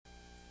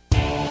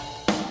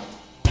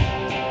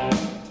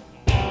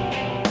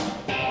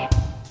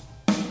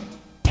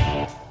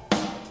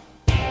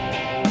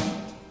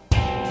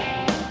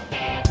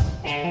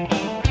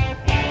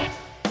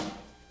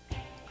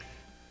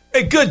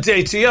Hey, good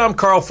day to you. I'm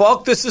Carl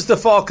Falk. This is the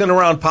Falcon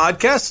Around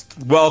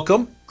podcast.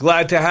 Welcome.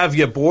 Glad to have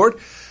you aboard.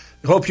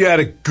 Hope you had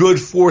a good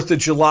 4th of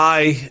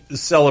July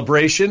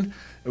celebration.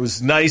 It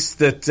was nice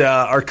that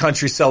our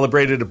country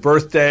celebrated a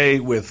birthday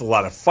with a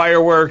lot of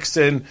fireworks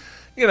and,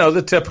 you know,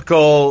 the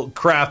typical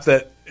crap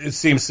that it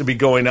seems to be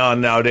going on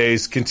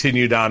nowadays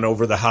continued on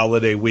over the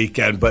holiday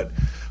weekend. But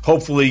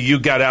hopefully you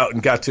got out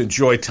and got to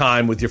enjoy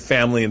time with your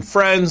family and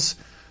friends.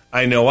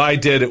 I know I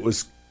did. It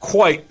was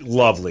quite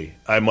lovely,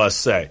 I must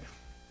say.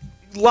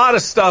 A lot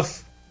of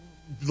stuff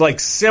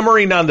like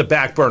simmering on the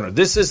back burner.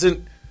 This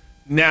isn't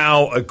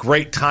now a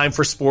great time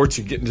for sports.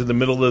 You're getting to the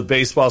middle of the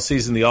baseball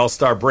season, the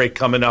All-Star break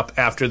coming up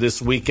after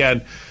this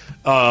weekend.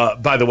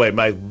 By the way,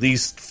 my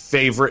least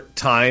favorite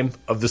time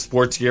of the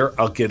sports year.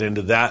 I'll get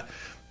into that.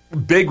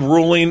 Big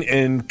ruling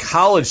in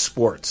college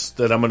sports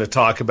that I'm going to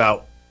talk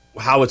about,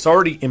 how it's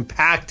already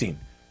impacting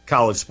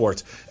college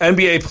sports.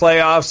 NBA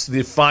playoffs,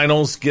 the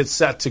finals get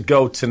set to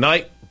go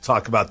tonight. We'll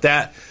talk about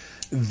that.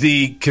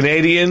 The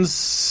Canadiens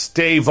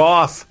stave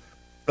off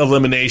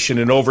elimination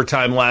in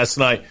overtime last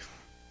night.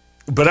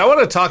 But I want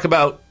to talk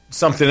about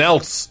something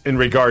else in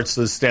regards to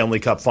the Stanley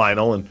Cup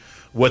final and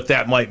what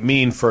that might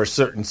mean for a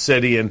certain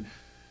city. And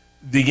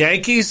the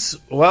Yankees,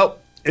 well,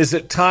 is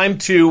it time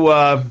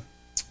to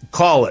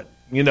call it?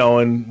 You know,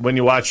 and when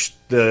you watch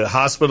the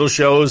hospital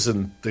shows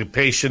and the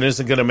patient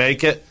isn't going to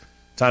make it,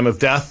 time of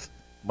death,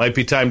 might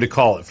be time to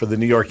call it for the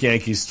New York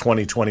Yankees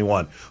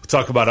 2021. We'll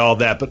talk about all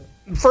that. But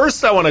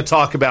first, I want to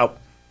talk about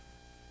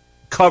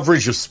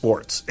coverage of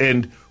sports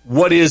and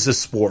what is a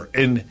sport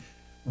and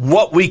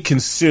what we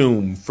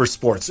consume for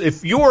sports.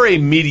 If you're a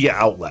media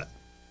outlet,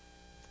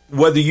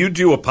 whether you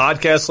do a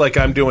podcast like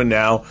I'm doing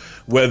now,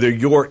 whether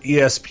you're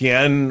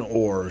ESPN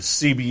or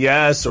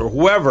CBS or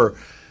whoever,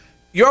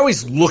 you're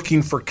always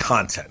looking for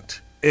content.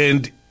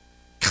 And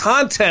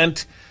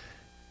content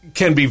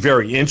can be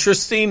very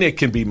interesting. It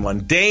can be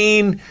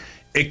mundane.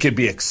 It can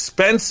be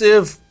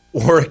expensive,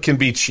 or it can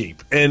be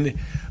cheap. And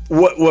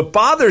what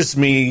bothers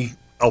me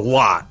a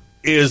lot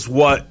is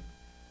what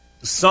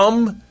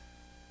some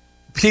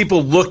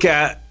people look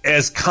at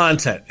as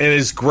content and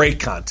as great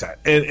content.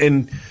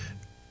 And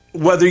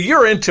whether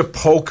you're into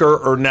poker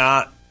or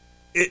not,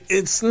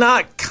 it's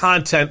not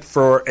content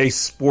for a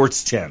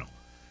sports channel.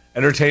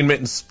 Entertainment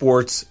and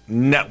Sports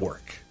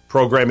Network,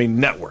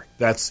 programming network.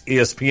 That's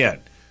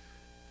ESPN.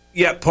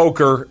 Yet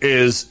poker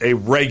is a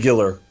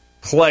regular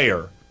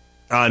player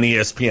on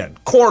ESPN.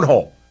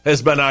 Cornhole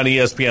has been on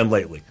ESPN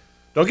lately.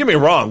 Don't get me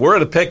wrong. We're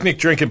at a picnic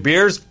drinking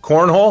beers.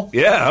 Cornhole,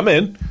 yeah, I'm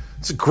in.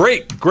 It's a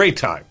great, great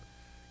time.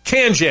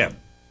 Can Jam.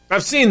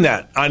 I've seen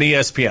that on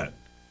ESPN.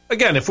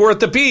 Again, if we're at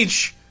the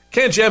beach,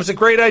 Can Jam's a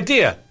great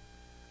idea.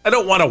 I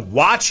don't want to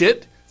watch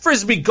it.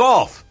 Frisbee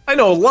golf. I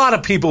know a lot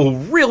of people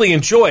who really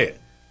enjoy it.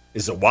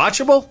 Is it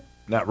watchable?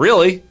 Not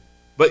really.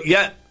 But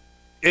yet,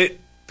 it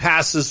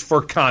passes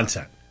for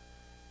content.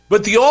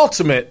 But the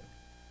ultimate,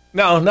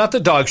 no, not the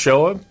dog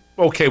show. I'm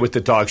okay with the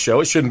dog show.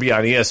 It shouldn't be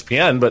on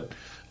ESPN, but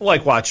I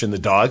like watching the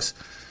dogs.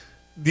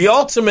 The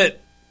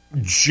ultimate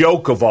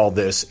joke of all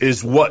this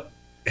is what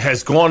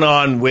has gone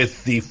on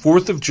with the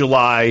 4th of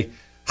July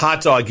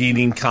hot dog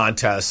eating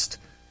contest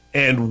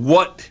and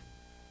what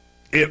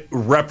it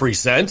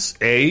represents,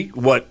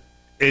 what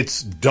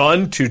it's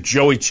done to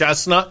Joey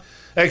Chestnut.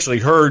 I actually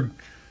heard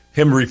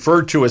him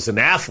referred to as an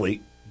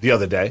athlete the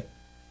other day.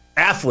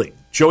 Athlete,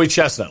 Joey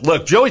Chestnut.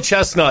 Look, Joey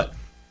Chestnut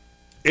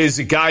is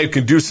a guy who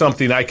can do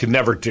something I could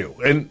never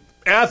do. And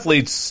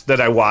athletes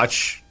that I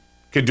watch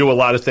can do a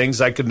lot of things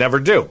I could never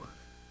do.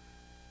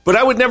 But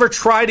I would never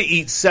try to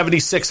eat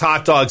 76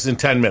 hot dogs in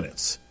 10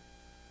 minutes.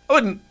 I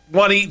wouldn't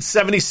want to eat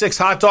 76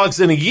 hot dogs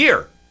in a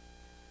year.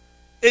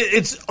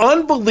 It's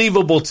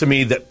unbelievable to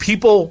me that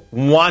people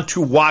want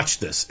to watch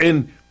this.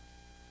 And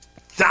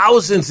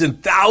thousands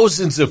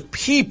of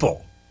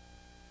people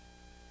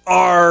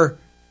are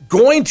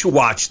going to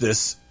watch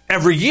this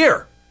every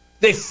year.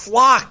 They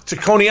flock to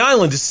Coney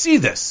Island to see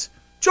this.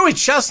 Joey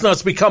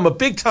Chestnut's become a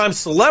big-time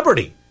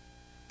celebrity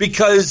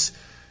because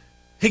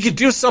he could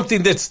do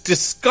something that's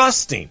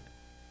disgusting.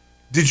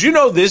 Did you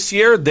know this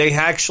year they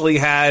actually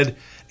had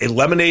a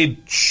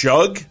lemonade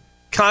chug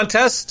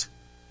contest?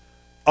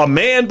 A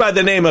man by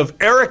the name of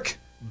Eric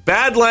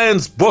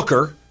Badlands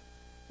Booker.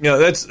 You know,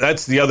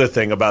 that's the other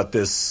thing about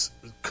this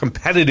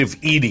competitive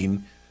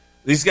eating.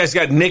 These guys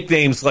got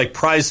nicknames like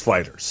prize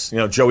fighters. You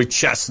know, Joey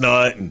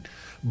Chestnut and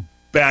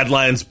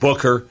Badlands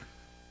Booker.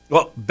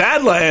 Well,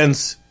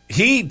 Badlands,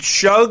 he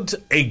chugged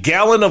a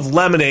gallon of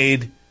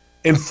lemonade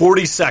in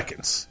 40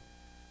 seconds.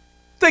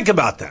 Think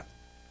about that.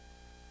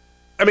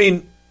 I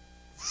mean,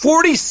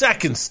 40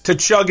 seconds to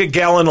chug a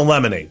gallon of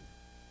lemonade.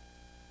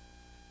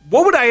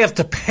 What would I have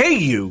to pay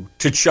you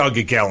to chug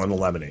a gallon of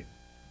lemonade?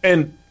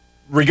 And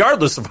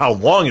regardless of how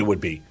long it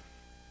would be,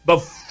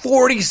 but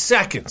 40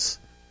 seconds.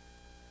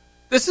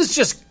 This is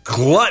just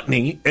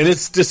gluttony, and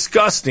it's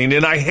disgusting,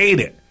 and I hate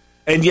it.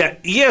 And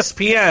yet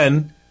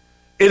ESPN,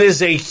 it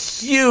is a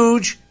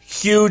huge,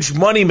 huge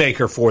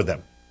moneymaker for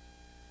them.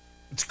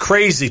 It's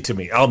crazy to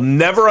me. I'll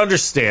never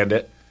understand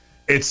it.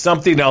 It's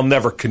something I'll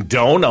never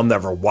condone. I'll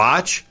never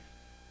watch.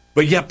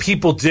 But yet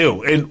people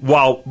do. And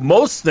while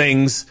most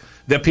things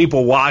that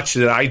people watch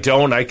that I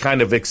don't, I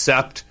kind of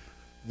accept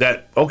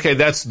that, okay,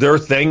 that's their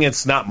thing.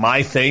 It's not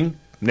my thing.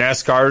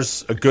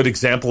 NASCAR's a good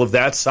example of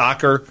that.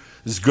 Soccer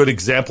is a good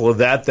example of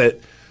that. That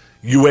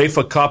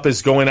UEFA Cup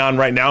is going on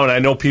right now, and I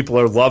know people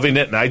are loving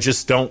it, and I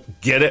just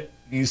don't get it.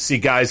 You see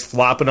guys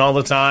flopping all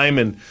the time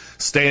and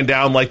staying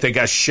down like they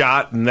got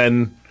shot, and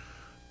then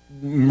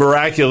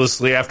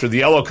miraculously after the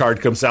yellow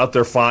card comes out,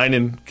 they're fine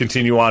and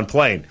continue on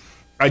playing.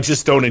 I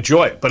just don't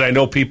enjoy it, but I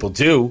know people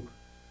do.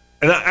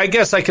 And I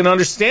guess I can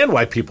understand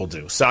why people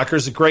do.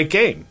 Soccer's a great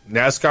game.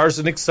 NASCAR's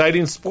an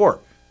exciting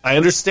sport. I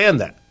understand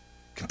that.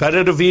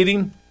 Competitive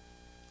eating,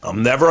 I'll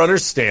never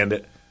understand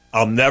it.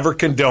 I'll never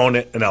condone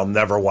it, and I'll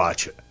never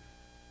watch it.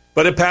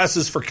 But it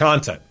passes for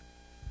content.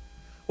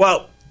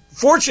 Well,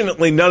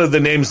 fortunately, none of the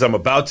names I'm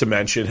about to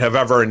mention have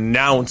ever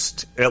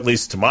announced, at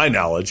least to my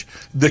knowledge,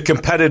 the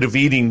competitive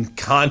eating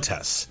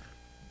contests.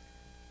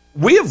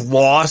 We have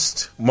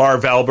lost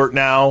Marv Albert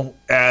now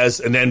as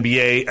an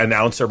NBA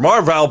announcer.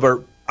 Marv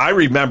Albert, I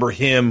remember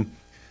him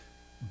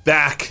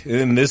back,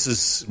 and this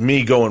is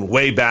me going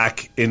way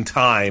back in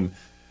time,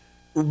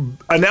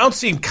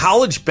 announcing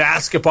college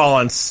basketball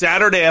on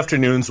Saturday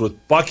afternoons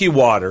with Bucky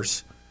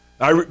Waters.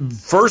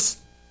 First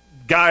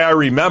guy I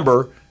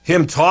remember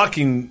him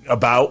talking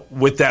about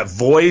with that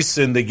voice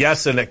and the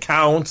yes and it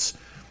counts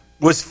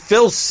was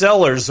Phil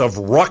Sellers of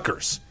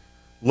Rutgers.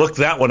 Look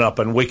that one up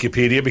on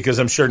Wikipedia because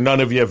I'm sure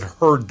none of you have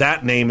heard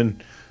that name,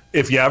 and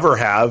if you ever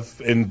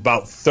have, in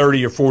about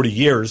 30 or 40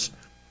 years.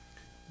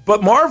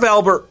 But Marv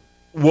Albert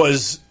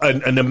was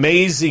an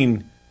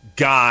amazing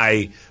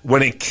guy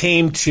when it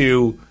came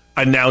to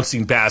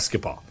announcing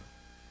basketball.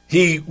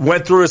 He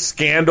went through a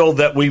scandal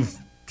that we've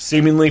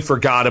seemingly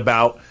forgot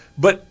about,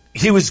 but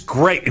he was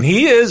great, and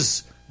he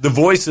is the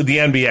voice of the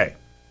NBA.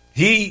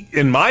 He,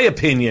 in my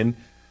opinion,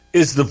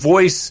 is the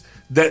voice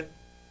that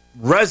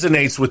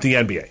resonates with the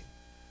NBA.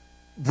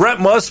 Brent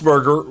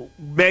Musburger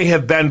may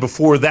have been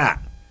before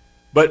that,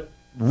 but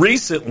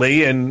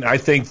recently, and I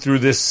think through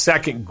this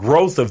second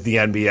growth of the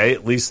NBA,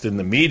 at least in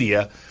the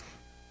media,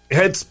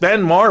 it's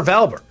been Marv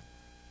Albert.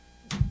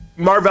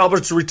 Marv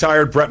Albert's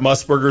retired. Brent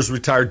Musburger's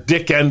retired.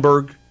 Dick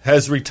Enberg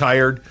has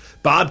retired.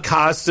 Bob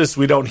Costas,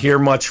 we don't hear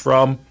much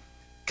from.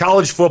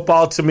 College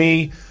football, to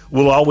me,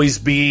 will always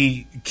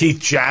be Keith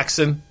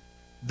Jackson.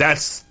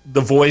 That's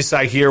the voice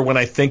I hear when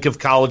I think of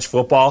college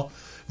football.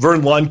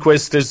 Vern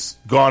Lundquist has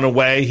gone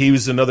away. He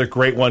was another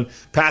great one.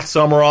 Pat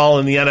Summerall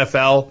in the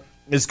NFL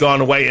has gone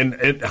away.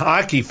 And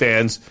hockey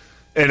fans,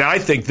 and I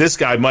think this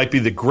guy might be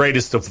the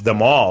greatest of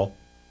them all,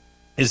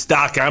 is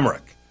Doc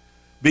Emmerich.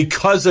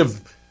 Because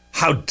of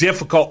how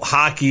difficult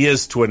hockey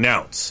is to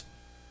announce.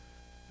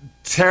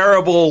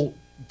 Terribly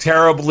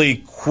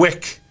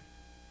quick,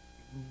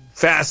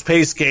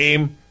 fast-paced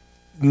game.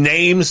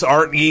 Names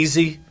aren't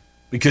easy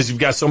because you've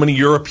got so many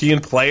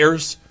European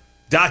players.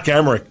 Doc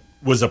Emmerich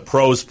was a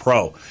pro's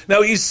pro.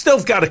 Now, he's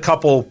still got a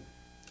couple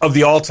of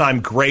the all-time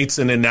greats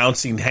in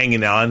announcing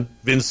hanging on.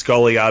 Vin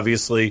Scully,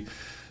 obviously,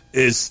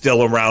 is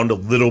still around a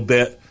little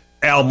bit.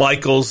 Al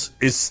Michaels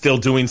is still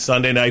doing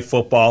Sunday Night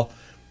Football.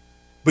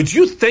 But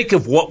you think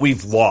of what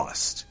we've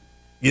lost.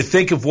 You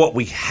think of what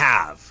we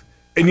have.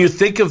 And you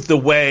think of the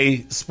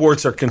way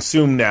sports are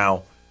consumed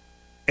now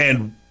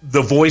and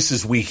the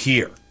voices we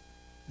hear.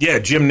 Yeah,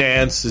 Jim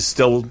Nantz is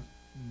still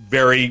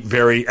very,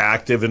 very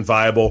active and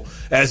viable,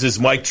 as is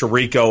Mike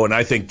Tirico, and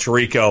I think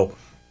Tirico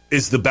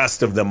is the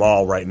best of them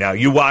all right now.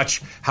 You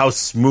watch how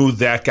smooth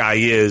that guy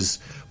is,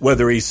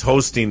 whether he's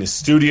hosting a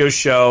studio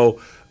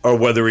show or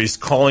whether he's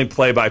calling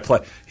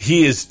play-by-play.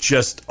 He is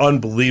just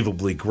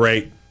unbelievably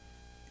great.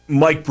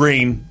 Mike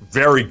Breen,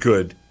 very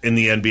good in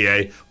the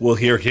NBA. We'll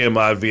hear him,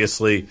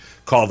 obviously,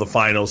 call the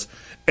finals.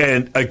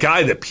 And a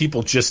guy that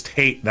people just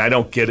hate, and I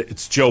don't get it,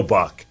 it's Joe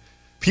Buck.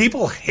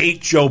 People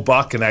hate Joe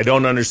Buck, and I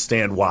don't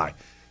understand why.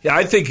 Yeah,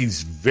 I think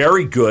he's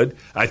very good.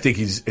 I think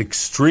he's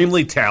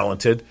extremely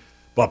talented,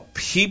 but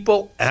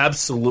people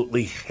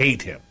absolutely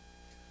hate him.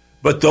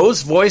 But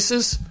those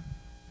voices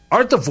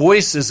aren't the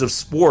voices of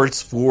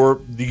sports for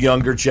the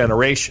younger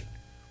generation.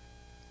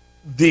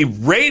 The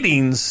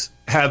ratings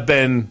have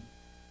been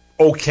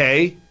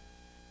okay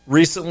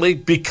recently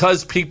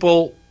because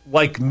people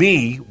like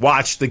me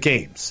watch the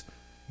games.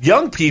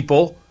 Young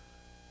people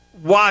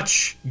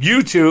watch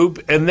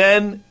YouTube and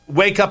then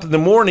wake up in the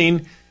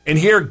morning and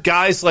hear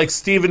guys like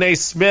Stephen A.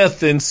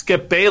 Smith and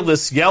Skip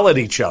Bayless yell at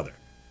each other.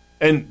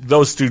 And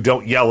those two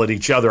don't yell at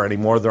each other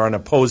anymore. They're on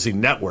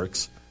opposing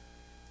networks.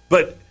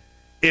 But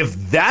if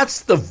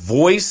that's the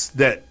voice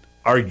that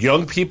our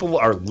young people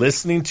are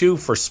listening to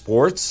for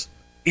sports,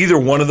 either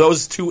one of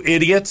those two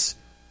idiots,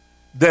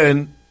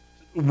 then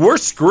we're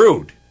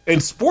screwed.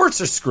 And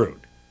sports are screwed.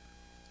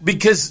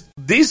 Because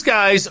these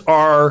guys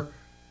are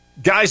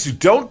guys who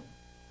don't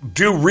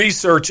do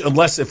research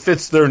unless it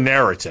fits their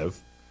narrative.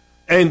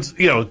 And,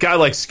 you know, a guy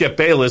like Skip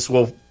Bayless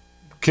will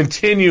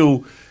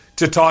continue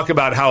to talk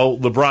about how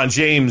LeBron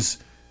James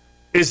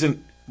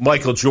isn't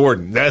Michael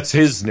Jordan. That's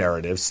his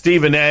narrative.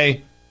 Stephen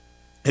A.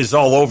 is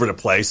all over the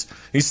place.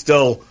 He's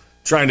still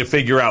trying to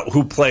figure out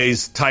who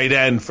plays tight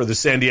end for the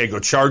San Diego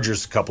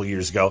Chargers a couple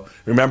years ago.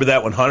 Remember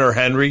that when Hunter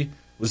Henry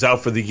was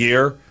out for the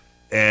year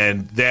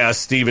and they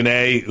asked Stephen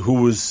A.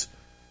 who was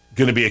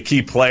going to be a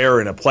key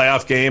player in a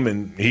playoff game,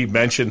 and he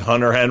mentioned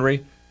Hunter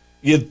Henry?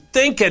 You'd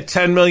think at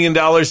 $10 million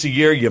a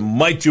year you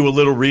might do a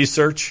little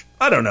research.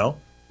 I don't know.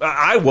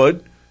 I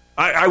would.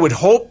 I would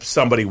hope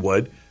somebody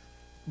would.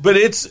 But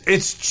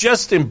it's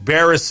just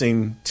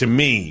embarrassing to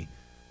me,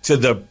 to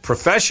the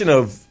profession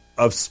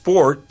of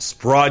sports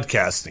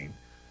broadcasting,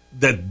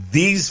 that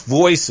these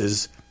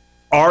voices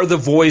are the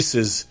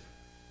voices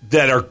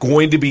that are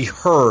going to be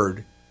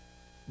heard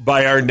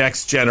by our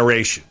next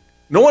generation.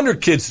 No wonder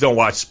kids don't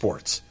watch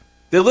sports.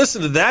 They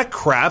listen to that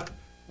crap.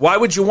 Why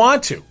would you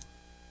want to?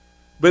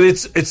 But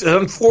it's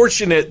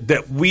unfortunate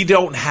that we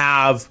don't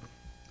have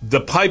the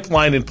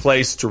pipeline in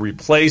place to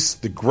replace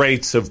the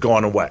greats have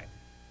gone away.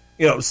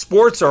 You know,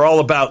 sports are all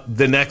about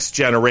the next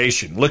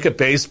generation. Look at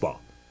baseball.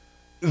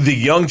 The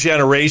young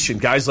generation,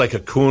 guys like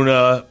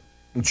Acuna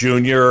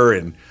Jr.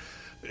 and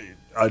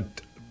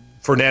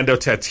Fernando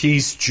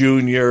Tatis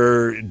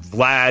Jr.,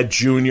 Vlad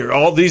Jr.,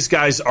 all these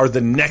guys are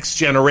the next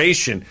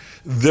generation.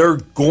 They're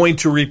going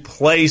to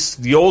replace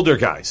the older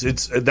guys.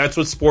 That's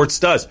what sports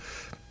does.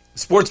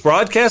 Sports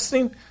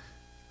broadcasting,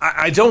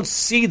 I don't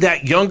see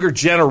that younger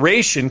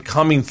generation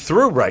coming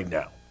through right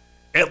now,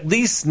 at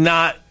least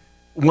not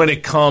when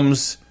it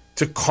comes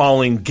to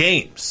calling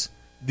games.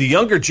 The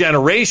younger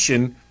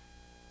generation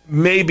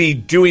may be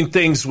doing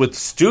things with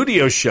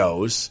studio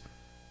shows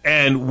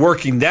and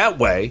working that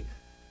way,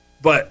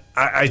 but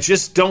I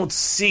just don't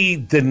see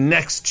the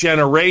next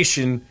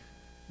generation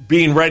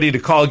being ready to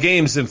call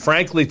games. And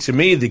frankly, to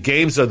me, the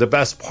games are the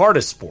best part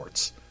of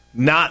sports,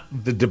 not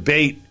the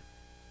debate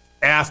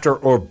after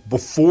or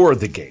before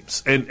the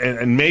games.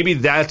 And maybe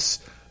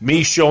that's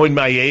me showing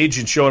my age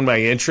and showing my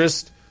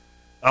interest.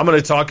 I'm going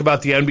to talk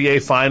about the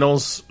NBA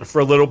Finals for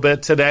a little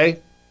bit today,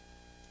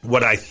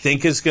 what I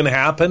think is going to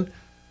happen.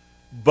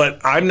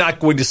 But I'm not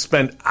going to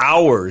spend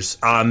hours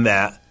on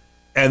that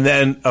and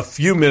then a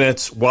few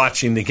minutes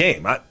watching the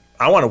game.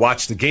 I want to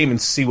watch the game and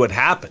see what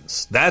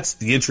happens. That's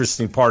the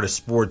interesting part of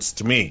sports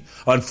to me.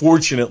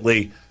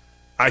 Unfortunately,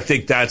 I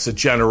think that's a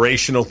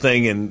generational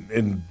thing,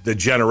 and the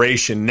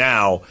generation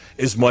now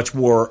is much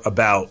more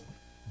about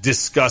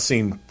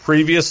discussing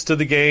previous to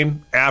the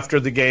game, after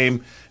the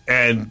game,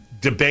 and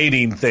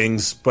debating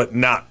things, but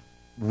not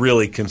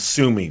really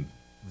consuming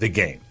the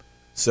game.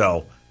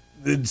 So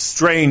it's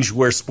strange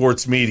where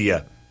sports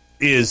media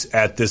is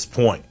at this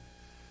point.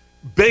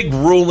 Big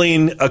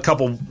ruling a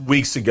couple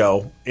weeks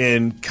ago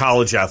in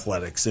college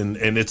athletics, and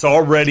it's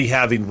already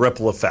having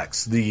ripple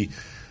effects. The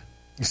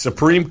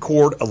Supreme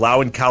Court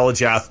allowing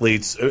college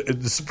athletes,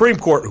 the Supreme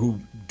Court,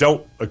 who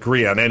don't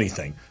agree on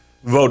anything,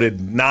 voted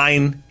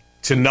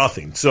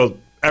 9-0. So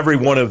every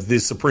one of the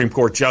Supreme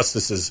Court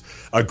justices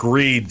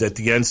agreed that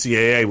the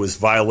NCAA was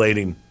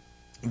violating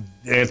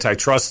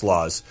antitrust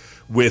laws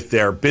with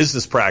their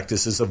business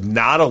practices of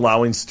not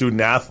allowing student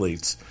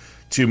athletes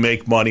to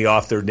make money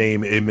off their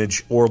name,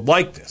 image, or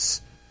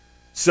likeness.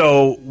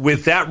 So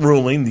with that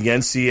ruling, the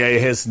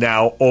NCAA has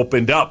now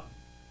opened up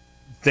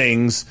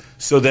things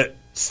so that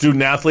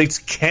student athletes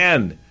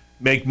can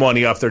make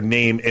money off their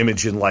name,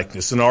 image, and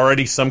likeness. And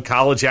already some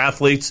college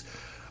athletes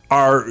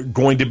are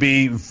going to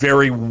be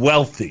very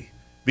wealthy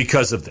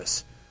because of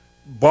this.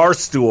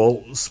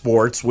 Barstool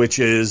Sports, which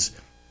is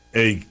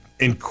an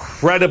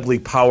incredibly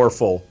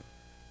powerful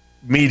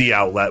media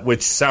outlet,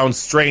 which sounds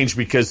strange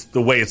because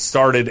the way it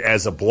started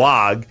as a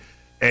blog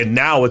and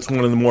now it's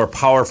one of the more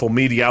powerful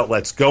media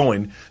outlets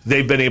going,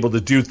 they've been able to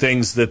do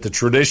things that the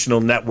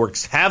traditional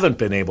networks haven't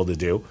been able to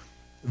do.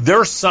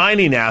 They're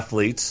signing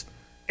athletes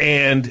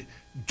and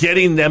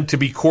getting them to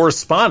be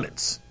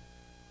correspondents.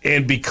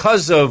 And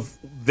because of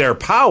their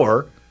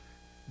power,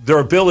 their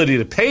ability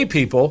to pay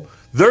people,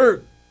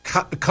 their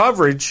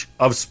coverage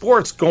of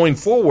sports going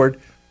forward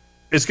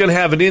is going to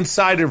have an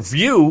insider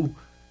view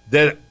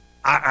that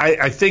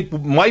I think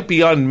might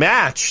be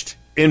unmatched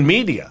in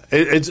media.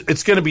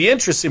 It's going to be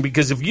interesting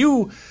because if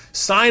you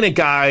sign a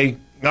guy,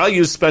 I'll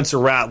use Spencer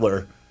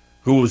Rattler,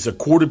 who was a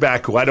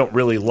quarterback who I don't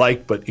really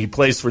like, but he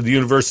plays for the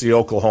University of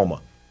Oklahoma.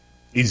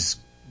 He's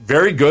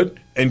very good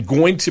and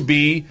going to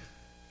be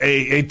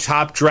a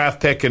top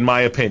draft pick, in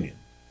my opinion.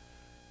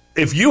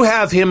 If you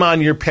have him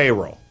on your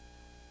payroll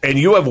and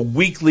you have a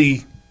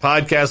weekly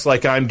podcast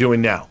like I'm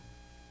doing now,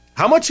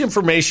 how much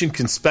information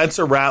can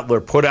Spencer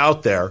Rattler put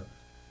out there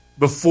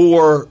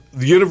before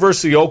the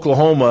University of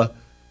Oklahoma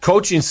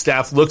coaching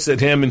staff looks at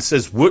him and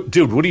says,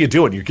 dude, what are you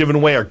doing? You're giving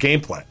away our game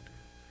plan.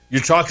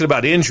 You're talking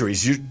about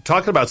injuries. You're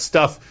talking about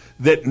stuff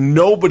that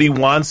nobody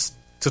wants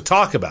to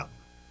talk about.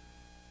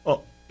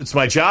 Well, it's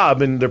my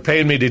job, and they're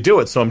paying me to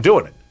do it, so I'm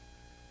doing it.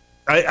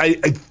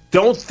 I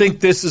don't think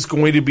this is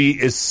going to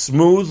be as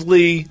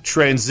smoothly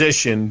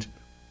transitioned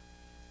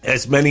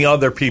as many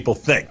other people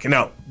think.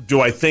 Now,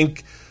 do I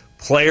think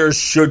players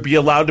should be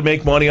allowed to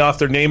make money off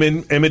their name,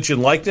 image,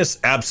 and likeness?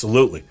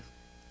 Absolutely.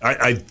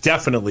 I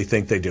definitely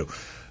think they do.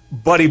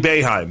 Buddy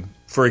Boeheim,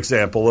 for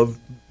example, of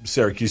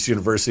Syracuse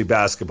University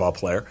basketball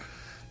player,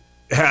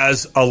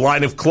 has a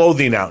line of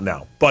clothing out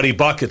now, Buddy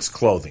Bucket's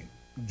clothing.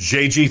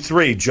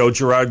 JG3, Joe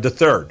Girard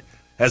III,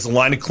 has a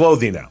line of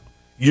clothing out.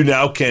 You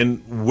now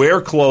can wear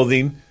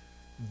clothing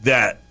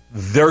that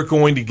they're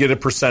going to get a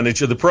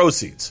percentage of the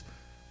proceeds.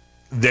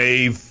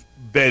 They've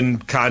been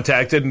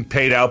contacted and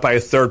paid out by a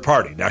third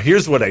party. Now,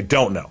 here's what I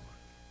don't know.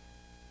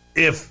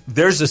 If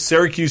there's a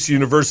Syracuse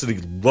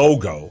University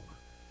logo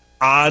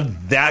on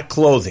that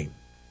clothing,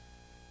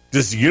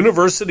 does the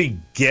university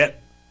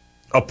get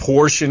a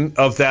portion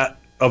of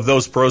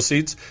those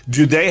proceeds?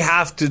 Does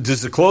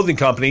the clothing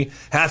company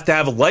have to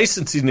have a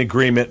licensing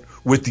agreement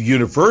with the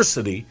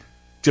university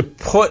to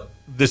put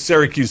the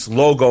Syracuse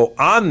logo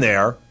on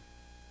there?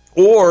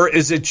 Or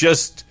is it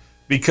just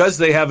because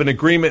they have an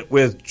agreement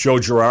with Joe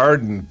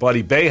Girard and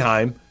Buddy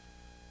Boeheim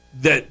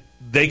that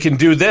they can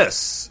do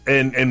this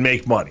and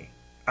make money?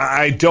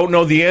 I don't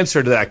know the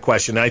answer to that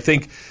question. I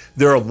think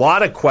there are a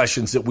lot of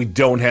questions that we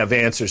don't have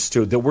answers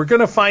to that we're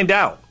going to find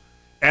out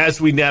as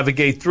we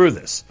navigate through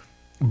this.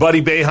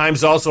 Buddy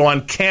Boeheim's also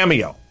on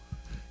Cameo.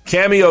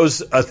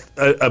 Cameo's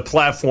a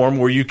platform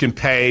where you can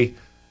pay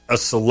a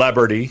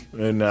celebrity,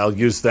 and I'll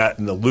use that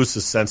in the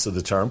loosest sense of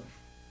the term,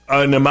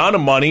 an amount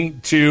of money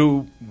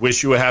to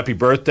wish you a happy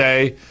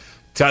birthday,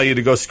 tell you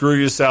to go screw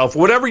yourself,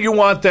 whatever you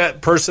want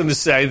that person to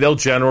say, they'll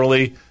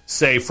generally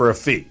say for a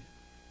fee.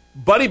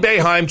 Buddy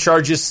Boeheim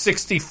charges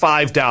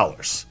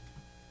 $65.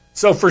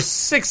 So for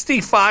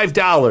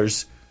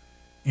 $65,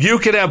 you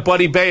could have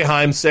Buddy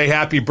Boeheim say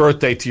happy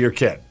birthday to your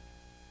kid.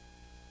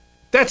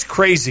 That's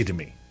crazy to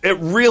me. It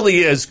really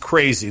is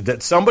crazy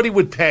that somebody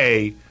would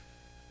pay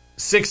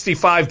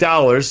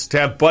 $65 to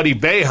have Buddy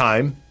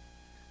Boeheim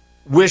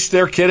wish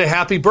their kid a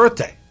happy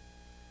birthday.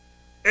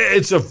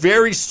 It's a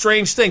very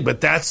strange thing,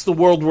 but that's the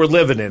world we're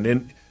living in.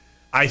 And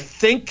I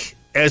think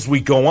as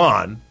we go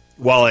on,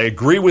 while I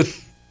agree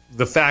with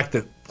the fact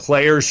that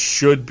players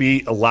should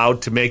be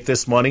allowed to make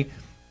this money,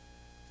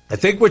 I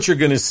think what you're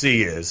going to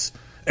see is,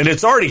 and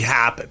it's already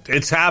happened,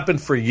 it's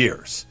happened for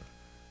years,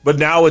 but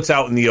now it's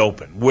out in the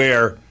open,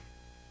 where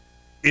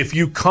if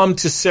you come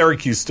to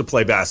Syracuse to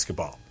play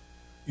basketball,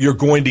 you're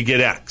going to get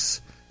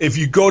X. If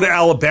you go to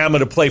Alabama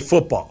to play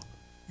football,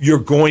 you're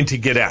going to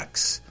get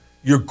X.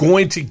 You're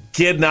going to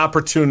get an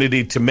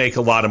opportunity to make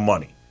a lot of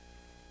money.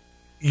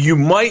 You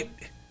might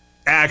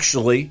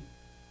actually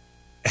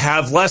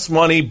have less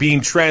money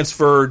being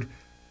transferred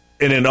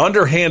in an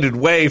underhanded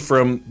way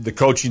from the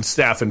coaching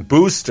staff and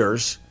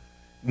boosters.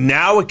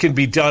 Now it can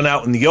be done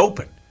out in the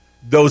open.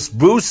 Those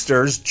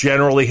boosters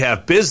generally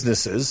have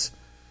businesses,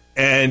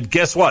 and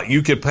guess what?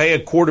 You could pay a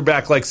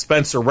quarterback like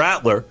Spencer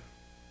Rattler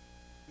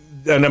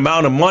an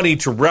amount of money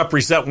to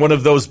represent one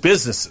of those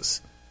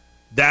businesses.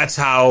 That's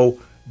how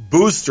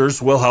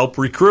boosters will help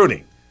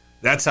recruiting.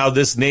 That's how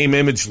this name,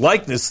 image,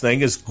 likeness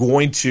thing is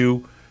going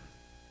to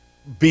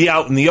be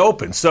out in the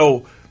open.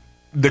 So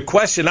the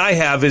question I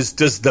have is,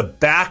 does the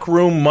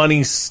backroom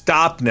money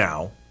stop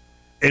now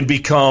and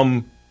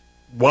become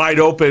wide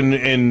open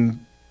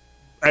and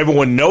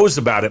everyone knows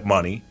about it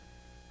money?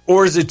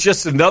 Or is it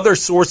just another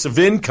source of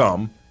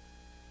income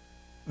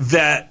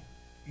that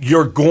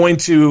you're going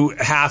to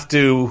have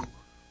to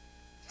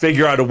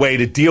figure out a way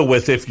to deal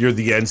with if you're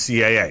the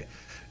NCAA?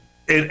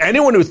 And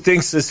anyone who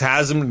thinks this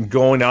hasn't been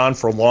going on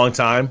for a long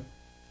time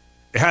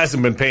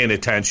hasn't been paying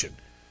attention.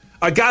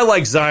 A guy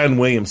like Zion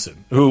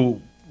Williamson,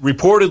 who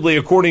reportedly,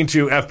 according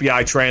to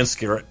FBI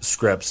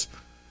transcripts,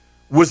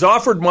 was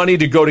offered money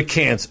to go to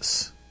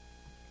Kansas.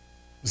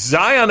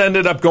 Zion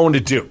ended up going to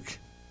Duke.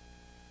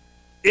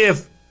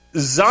 If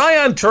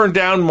Zion turned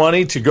down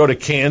money to go to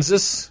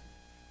Kansas,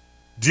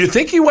 do you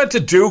think he went to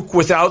Duke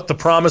without the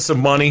promise of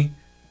money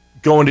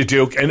going to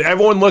Duke? And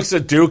everyone looks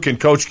at Duke and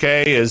Coach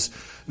K as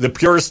the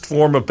purest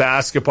form of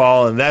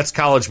basketball, and that's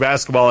college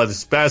basketball at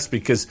its best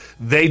because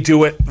they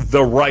do it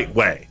the right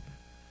way.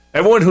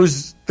 Everyone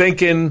who's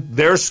thinking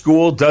their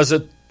school does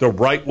it the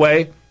right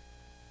way,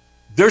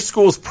 their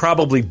school's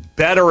probably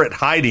better at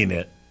hiding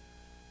it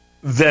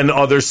than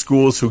other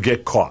schools who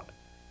get caught,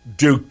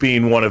 Duke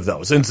being one of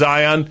those. And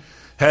Zion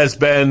has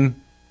been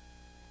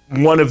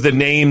one of the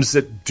names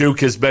that Duke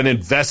has been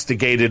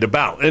investigated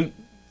about. And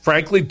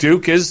frankly,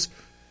 Duke has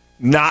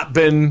not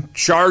been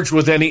charged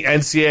with any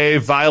NCAA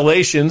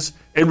violations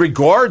in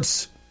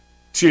regards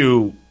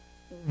to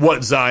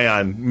what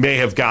Zion may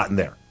have gotten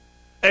there.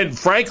 And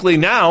frankly,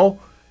 now,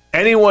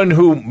 anyone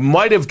who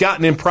might have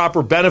gotten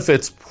improper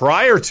benefits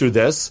prior to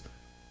this,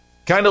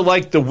 kind of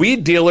like the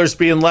weed dealers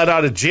being let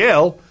out of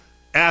jail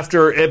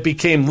after it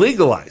became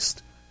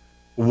legalized.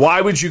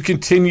 Why would you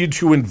continue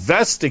to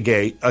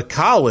investigate a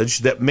college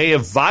that may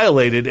have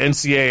violated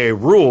NCAA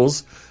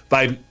rules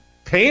by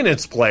paying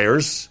its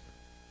players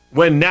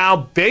when now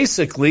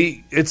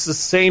basically it's the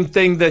same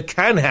thing that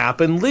can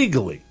happen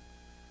legally?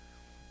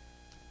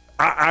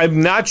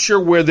 I'm not sure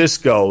where this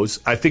goes.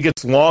 I think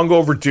it's long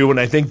overdue, and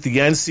I think the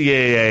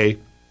NCAA,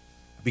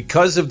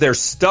 because of their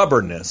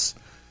stubbornness,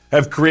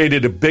 have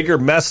created a bigger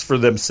mess for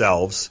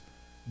themselves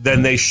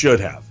than they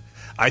should have.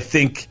 I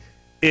think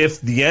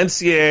if the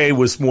NCAA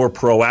was more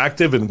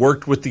proactive and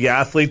worked with the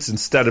athletes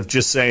instead of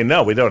just saying,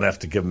 no, we don't have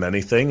to give them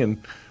anything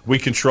and we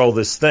control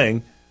this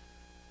thing,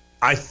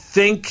 I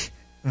think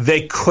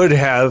they could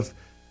have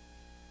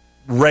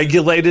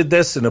regulated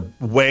this in a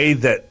way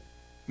that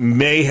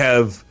may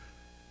have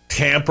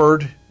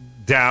tampered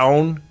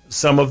down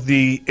some of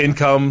the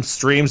income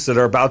streams that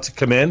are about to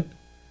come in.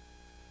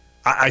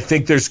 I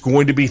think there's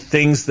going to be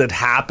things that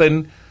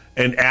happen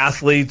and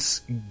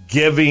athletes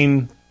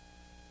getting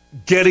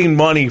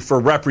money for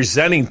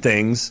representing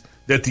things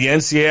that the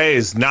NCAA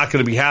is not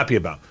going to be happy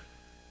about.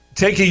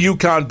 Take a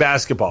UConn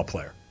basketball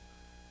player.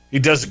 He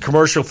does a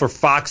commercial for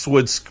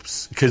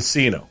Foxwoods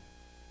Casino.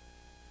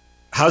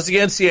 How's the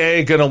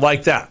NCAA going to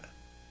like that?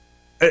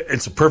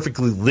 It's a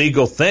perfectly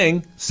legal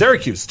thing.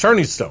 Syracuse,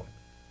 Turning Stone,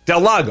 Del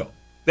Lago.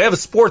 They have a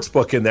sports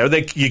book in there.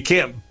 You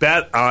can't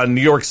bet on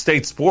New York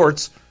State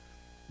sports.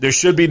 There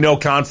should be no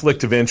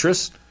conflict of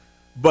interest.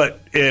 But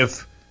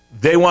if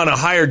they want to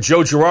hire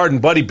Joe Girard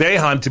and Buddy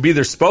Boeheim to be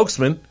their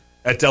spokesman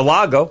at Del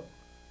Lago,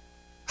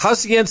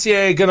 how's the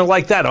NCAA going to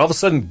like that? All of a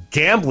sudden,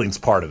 gambling's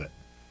part of it.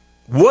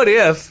 What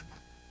if,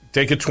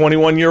 take a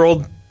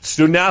 21-year-old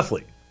student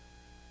athlete,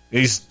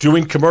 he's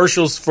doing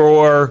commercials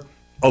for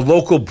a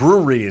local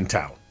brewery in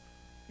town,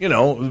 a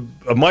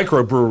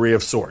microbrewery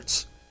of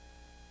sorts.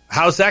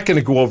 How's that going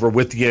to go over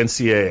with the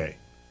NCAA?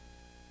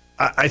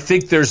 I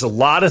think there's a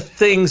lot of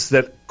things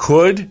that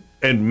could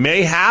and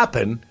may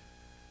happen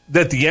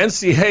that the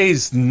NCAA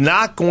is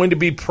not going to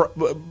be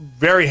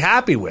very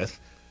happy with.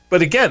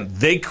 But again,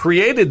 they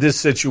created this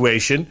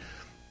situation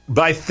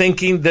by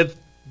thinking that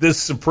the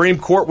Supreme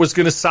Court was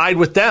going to side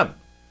with them.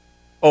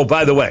 Oh,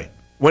 by the way,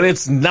 when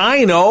it's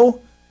 9-0,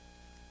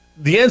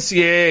 the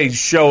NCAA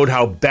showed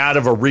how bad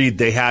of a read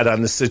they had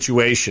on the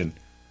situation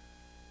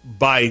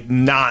by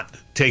not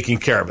taking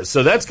care of it.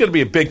 So that's going to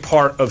be a big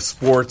part of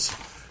sports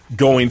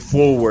going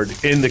forward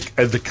in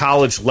the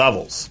college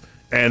levels.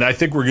 And I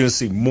think we're going to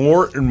see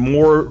more and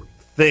more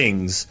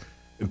things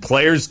and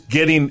players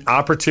getting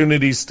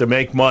opportunities to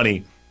make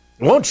money.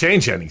 It won't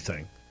change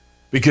anything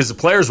because the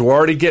players were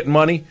already getting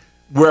money.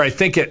 Where I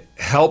think it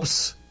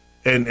helps,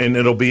 and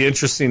it'll be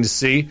interesting to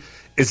see,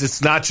 is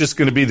it's not just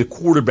going to be the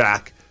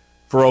quarterback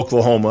for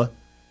Oklahoma.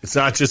 It's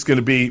not just going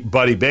to be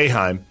Buddy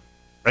Boeheim.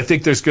 I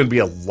think there's going to be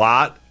a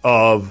lot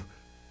of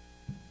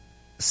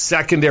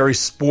secondary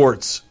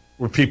sports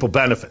where people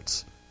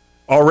benefits.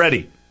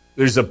 Already,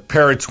 there's a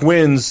pair of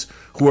twins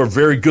who are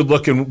very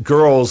good-looking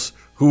girls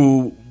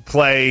who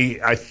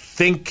play, I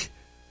think,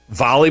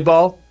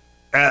 volleyball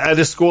at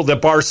a school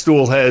that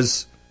Barstool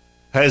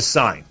has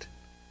signed.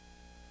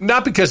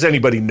 Not because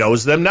anybody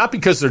knows them, not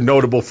because they're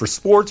notable for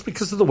sports,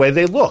 because of the way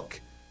they look.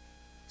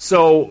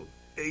 So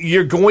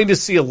you're going to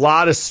see a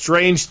lot of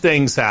strange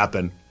things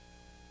happen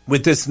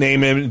with this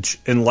name, image,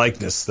 and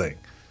likeness thing.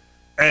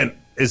 And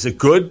is it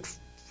good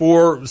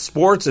for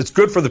sports? It's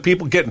good for the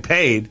people getting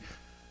paid.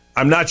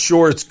 I'm not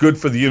sure it's good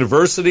for the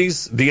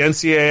universities. The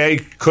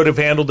NCAA could have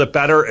handled it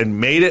better and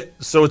made it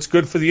so it's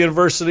good for the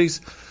universities.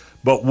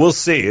 But we'll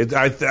see.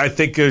 I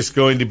think there's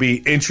going to be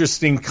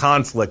interesting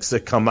conflicts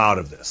that come out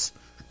of this.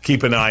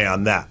 Keep an eye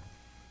on that.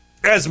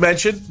 As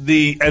mentioned,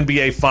 the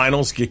NBA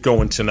Finals get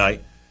going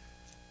tonight.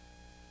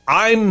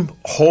 I'm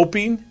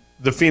hoping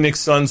the Phoenix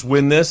Suns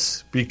win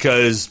this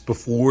because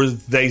before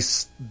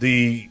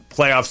the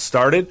playoffs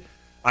started,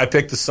 I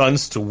picked the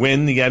Suns to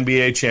win the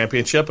NBA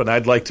championship, and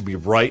I'd like to be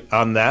right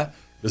on that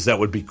because that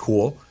would be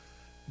cool.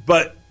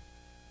 But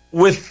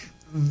with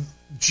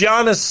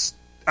Giannis,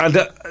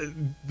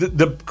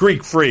 the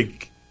Greek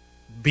Freak,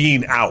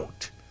 being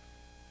out,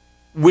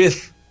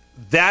 with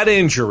that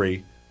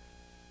injury,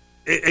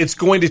 it's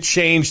going to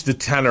change the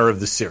tenor of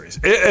the series.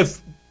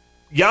 If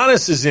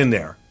Giannis is in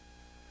there,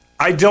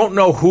 I don't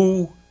know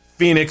who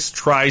Phoenix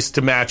tries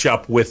to match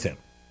up with him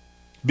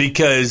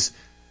because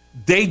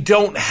they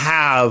don't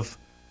have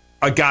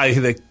a guy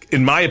that,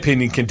 in my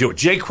opinion, can do it.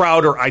 Jay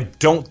Crowder, I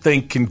don't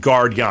think can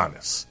guard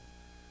Giannis.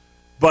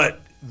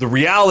 But the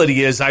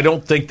reality is I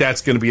don't think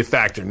that's going to be a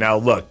factor. Now,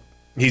 look,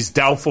 he's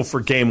doubtful for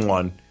game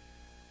one.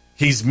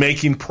 He's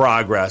making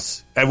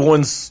progress.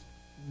 Everyone's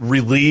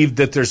relieved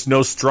that there's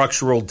no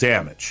structural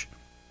damage.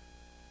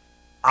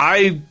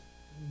 I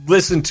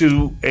listened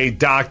to a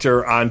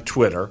doctor on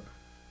Twitter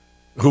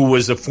who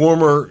was a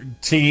former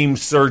team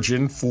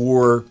surgeon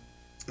for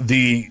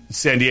the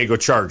San Diego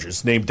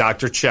Chargers named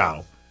Dr.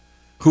 Chow,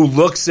 who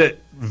looks at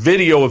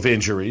video of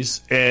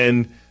injuries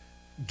and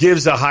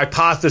gives a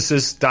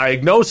hypothesis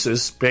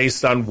diagnosis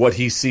based on what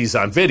he sees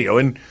on video.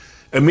 And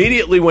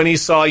immediately when he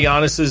saw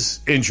Giannis's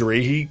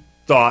injury, he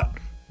thought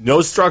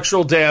no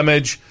structural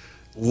damage,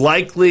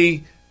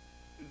 likely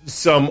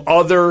some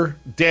other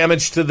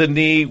damage to the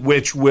knee,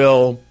 which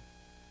will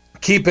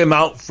keep him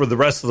out for the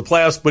rest of the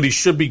playoffs, but he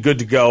should be good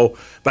to go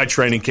by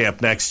training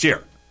camp next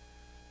year.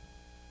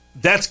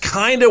 That's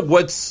kind of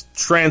what's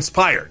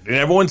transpired. And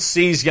everyone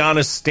sees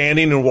Giannis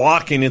standing and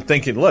walking and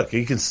thinking, look,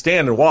 he can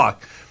stand and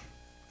walk.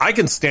 I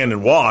can stand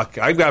and walk.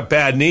 I've got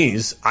bad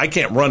knees. I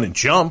can't run and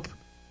jump.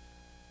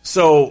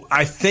 So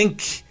I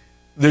think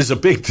there's a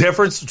big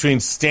difference between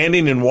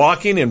standing and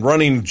walking and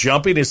running and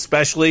jumping,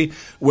 especially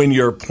when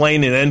you're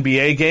playing an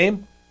NBA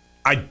game.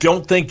 I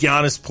don't think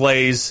Giannis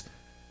plays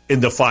in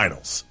the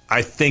finals.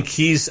 I think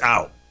he's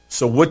out.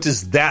 So what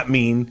does that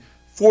mean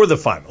for the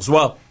finals?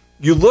 Well,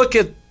 you look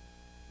at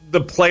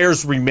the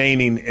players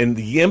remaining and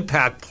the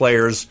impact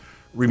players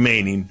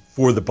remaining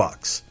for the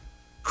Bucks.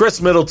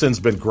 Chris Middleton's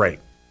been great.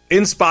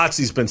 In spots,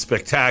 he's been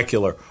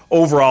spectacular.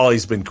 Overall,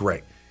 he's been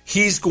great.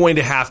 He's going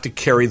to have to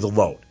carry the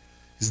load.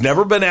 He's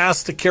never been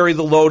asked to carry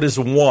the load as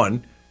a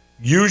 1.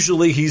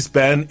 Usually he's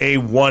been a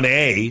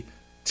 1A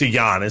to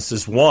Giannis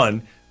as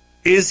 1.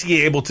 Is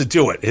he able to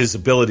do it? His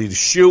ability to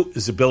shoot,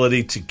 his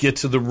ability to get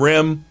to the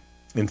rim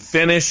and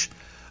finish.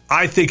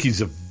 I think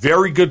he's a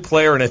very good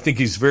player, and I think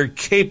he's very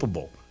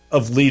capable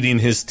of leading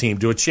his team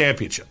to a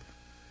championship.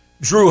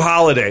 Jrue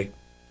Holiday,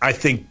 I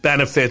think,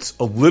 benefits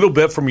a little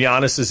bit from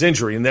Giannis's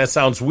injury, and that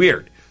sounds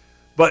weird.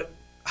 But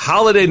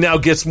Holiday now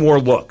gets more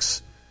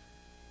looks.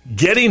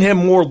 Getting him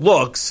more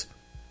looks,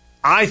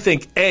 I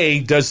think,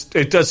 does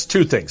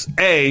 2 things.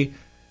 A,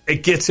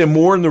 it gets him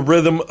more in the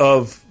rhythm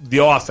of the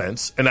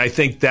offense, and I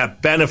think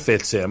that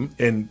benefits him,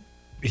 and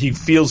he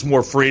feels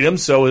more freedom,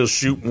 so he'll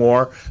shoot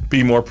more,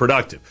 be more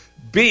productive.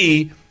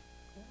 B,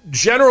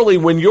 generally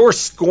when you're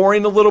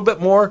scoring a little bit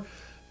more,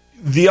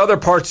 the other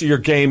parts of your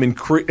game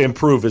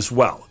improve as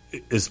well.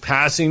 His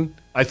passing,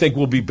 I think,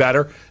 will be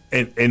better,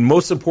 and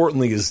most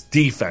importantly, his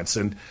defense.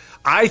 And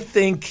I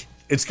think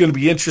it's going to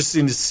be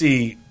interesting to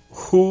see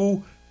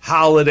who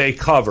Holiday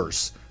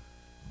covers,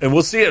 and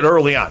we'll see it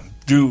early on.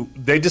 Do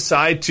they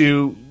decide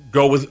to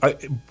go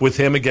with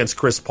him against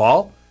Chris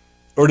Paul,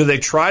 or do they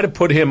try to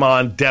put him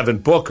on Devin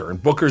Booker?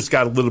 And Booker's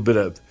got a little bit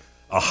of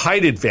a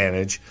height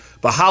advantage,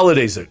 but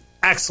Holiday's an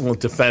excellent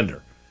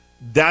defender.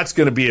 That's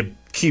going to be a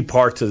key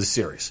part to the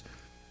series.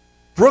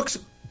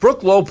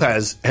 Brook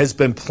Lopez has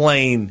been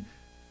playing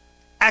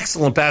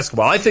excellent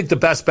basketball. I think the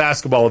best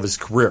basketball of his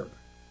career.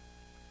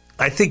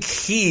 I think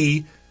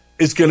he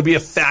is going to be a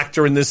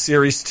factor in this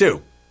series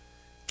too.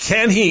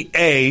 Can he,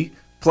 A,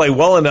 play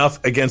well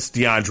enough against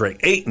DeAndre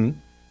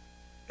Ayton,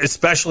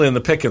 especially in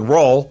the pick and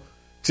roll,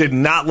 to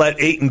not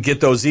let Ayton get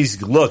those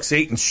easy looks?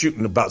 Ayton's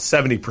shooting about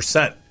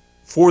 70%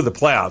 for the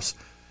playoffs.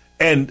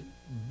 And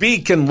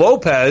B, can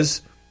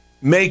Lopez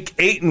make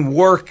Ayton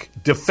work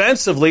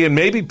defensively and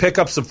maybe pick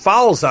up some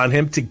fouls on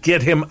him to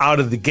get him out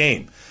of the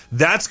game?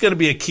 That's going to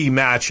be a key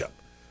matchup.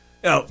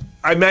 Now,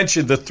 I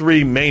mentioned the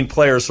 3 main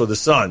players for the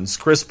Suns,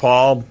 Chris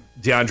Paul,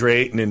 DeAndre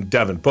Ayton, and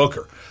Devin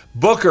Booker.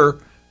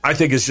 Booker, I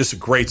think, is just a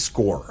great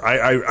scorer.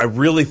 I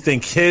really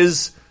think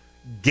his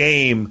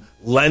game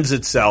lends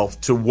itself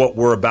to what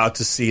we're about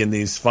to see in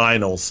these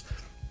finals.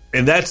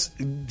 And that's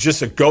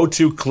just a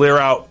go-to, clear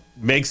out,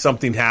 make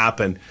something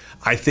happen.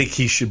 I think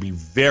he should be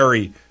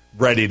very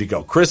ready to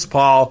go. Chris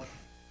Paul,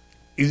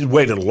 he's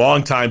waited a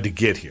long time to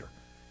get here.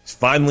 He's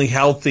finally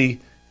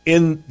healthy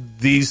in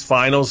these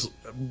finals.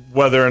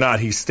 Whether or not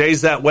he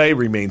stays that way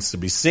remains to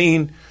be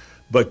seen.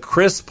 But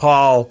Chris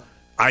Paul,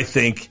 I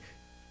think,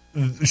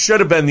 should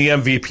have been the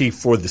MVP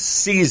for the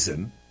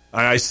season.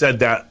 I said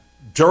that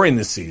during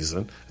the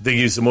season. I think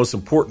he's the most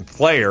important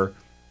player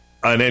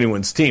on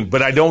anyone's team.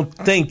 But I don't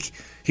think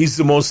he's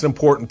the most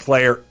important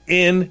player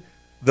in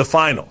the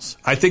finals.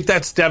 I think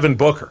that's Devin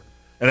Booker.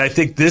 And I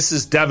think this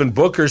is Devin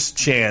Booker's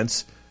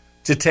chance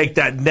to take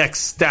that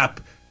next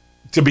step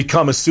to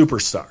become a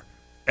superstar.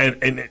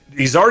 And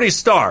he's already a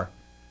star.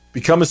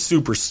 Become a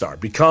superstar.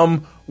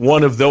 Become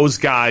one of those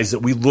guys that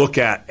we look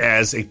at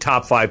as a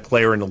top 5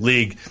 player in the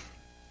league.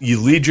 You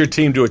lead your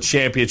team to a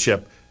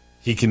championship,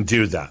 he can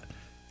do that.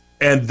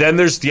 And then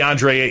there's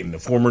DeAndre Ayton, the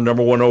former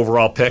number 1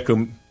 overall pick,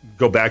 who,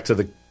 go back to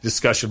the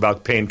discussion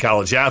about paying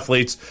college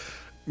athletes,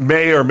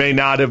 may or may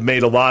not have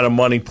made a lot of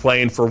money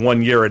playing for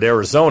 1 year at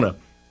Arizona.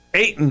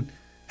 Ayton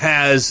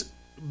has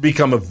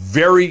become a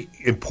very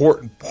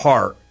important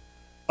part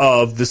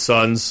of the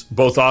Suns,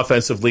 both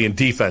offensively and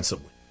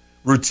defensively.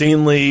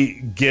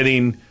 Routinely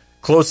getting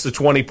close to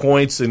 20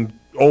 points and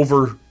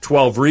over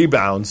 12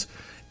 rebounds.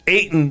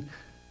 Ayton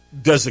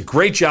does a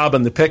great job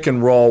in the pick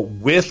and roll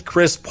with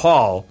Chris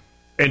Paul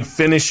and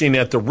finishing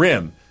at the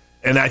rim.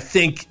 And I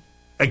think,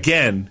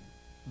 again,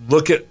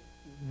 look at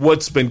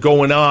what's been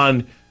going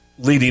on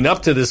leading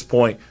up to this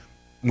point.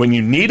 When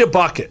you need a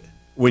bucket,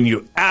 when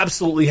you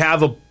absolutely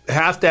have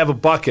to have a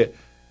bucket,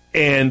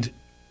 and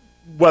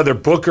whether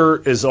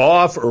Booker is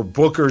off or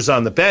Booker's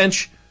on the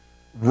bench,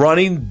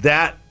 running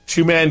that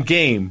 2-man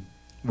game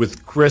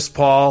with Chris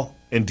Paul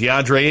and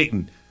DeAndre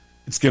Ayton,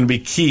 it's going to be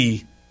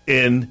key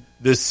in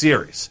this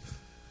series.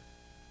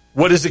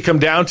 What does it come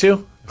down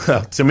to?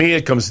 To me,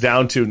 it comes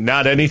down to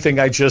not anything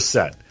I just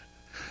said.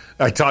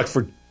 I talked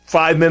for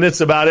 5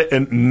 minutes about it,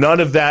 and none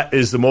of that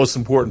is the most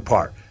important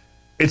part.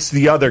 It's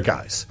the other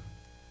guys.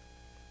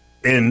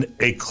 In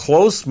a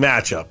close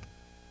matchup,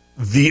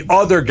 the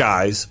other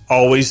guys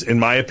always, in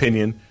my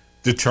opinion,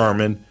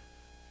 determine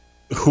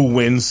who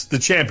wins the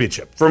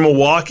championship. For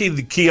Milwaukee,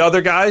 the key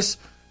other guys,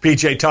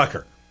 P.J.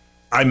 Tucker.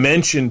 I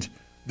mentioned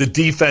the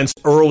defense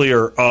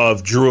earlier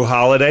of Jrue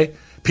Holiday.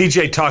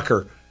 P.J.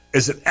 Tucker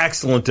is an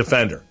excellent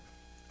defender.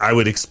 I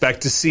would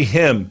expect to see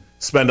him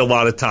spend a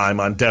lot of time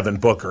on Devin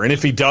Booker. And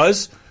if he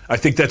does, I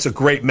think that's a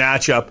great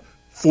matchup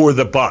for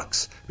the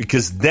Bucks,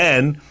 because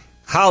then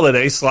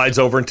Holiday slides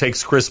over and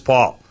takes Chris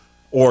Paul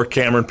or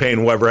Cameron Payne,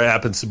 whoever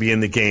happens to be in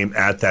the game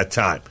at that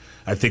time.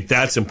 I think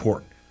that's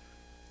important.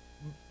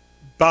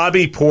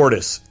 Bobby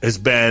Portis has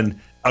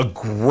been a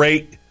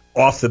great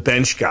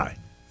off-the-bench guy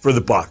for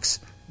the Bucks.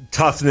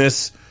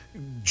 Toughness,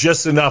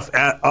 just enough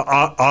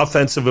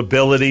offensive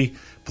ability,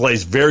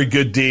 plays very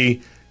good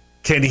D.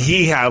 Can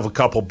he have a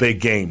couple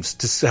big games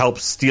to help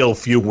steal a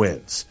few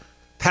wins?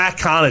 Pat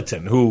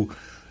Connaughton, who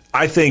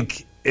I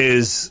think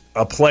is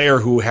a player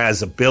who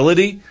has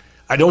ability.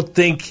 I don't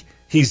think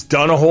he's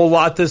done a whole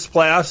lot this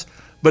playoffs,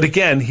 but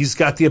again, he's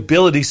got the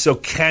ability, so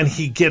can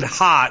he get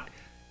hot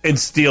and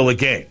steal a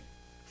game?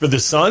 For the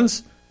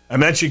Suns, I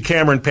mentioned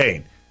Cameron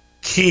Payne.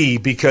 Key,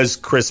 because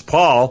Chris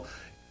Paul,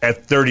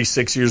 at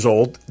 36 years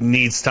old,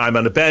 needs time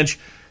on the bench.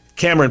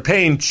 Cameron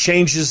Payne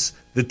changes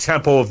the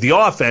tempo of the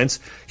offense.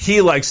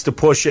 He likes to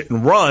push it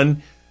and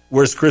run,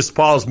 whereas Chris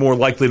Paul is more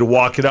likely to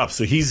walk it up,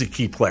 so he's a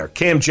key player.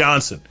 Cam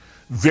Johnson,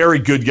 very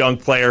good young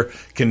player,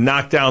 can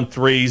knock down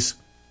threes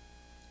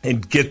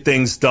and get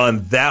things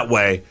done that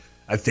way.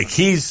 I think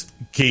he's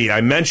key.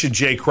 I mentioned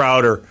Jay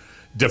Crowder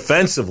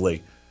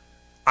defensively.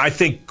 I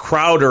think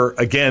Crowder,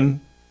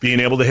 again, being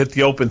able to hit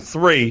the open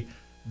three,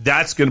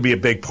 that's going to be a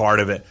big part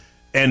of it.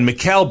 And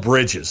Mikal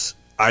Bridges,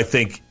 I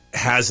think,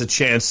 has a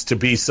chance to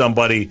be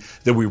somebody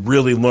that we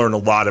really learn a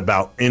lot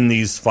about in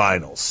these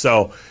finals.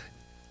 So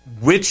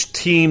which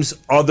teams'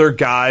 other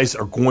guys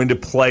are going to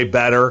play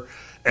better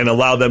and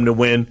allow them to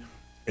win?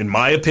 In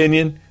my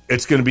opinion,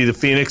 it's going to be the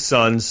Phoenix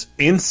Suns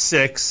in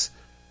 6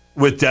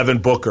 with Devin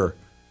Booker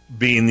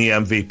being the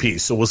MVP.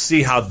 So we'll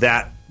see how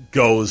that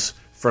goes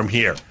from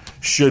here.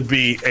 Should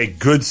be a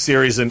good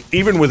series, and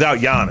even without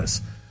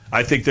Giannis,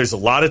 I think there's a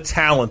lot of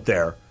talent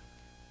there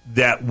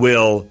that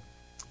will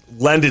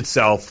lend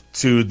itself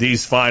to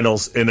these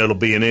finals, and it'll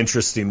be an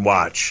interesting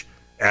watch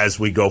as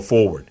we go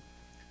forward.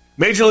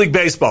 Major League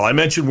Baseball, I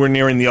mentioned we're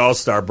nearing the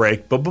All-Star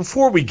break, but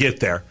before we get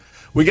there,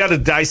 we got to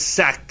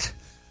dissect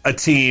a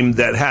team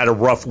that had a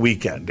rough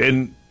weekend.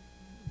 And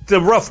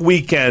the rough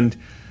weekend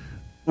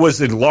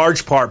was in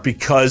large part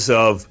because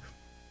of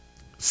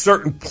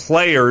certain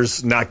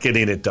players not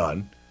getting it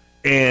done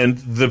and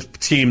the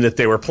team that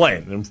they were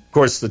playing. And, of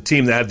course, the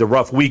team that had the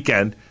rough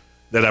weekend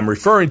that I'm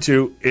referring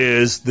to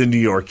is the New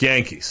York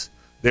Yankees.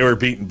 They were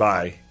beaten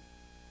by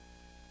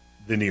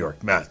the New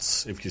York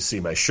Mets. If you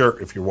see my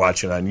shirt, if you're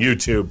watching on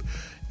YouTube,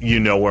 you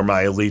know where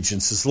my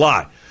allegiances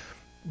lie.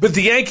 But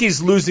the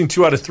Yankees losing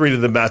 2 out of 3 to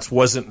the Mets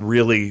wasn't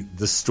really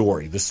the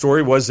story. The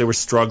story was they were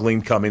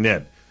struggling coming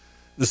in.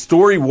 The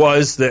story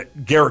was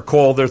that Garrett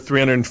Cole, their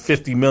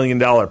 $350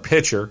 million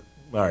pitcher,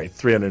 all right,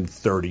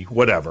 330,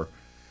 whatever,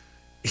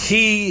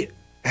 he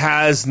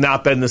has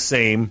not been the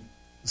same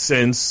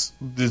since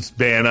this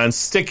ban on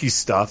sticky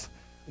stuff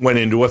went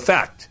into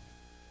effect.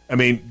 I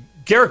mean,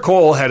 Garrett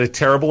Cole had a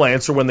terrible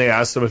answer when they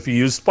asked him if he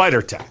used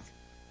spider tack.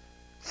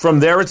 From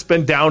there, it's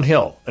been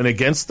downhill. And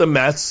against the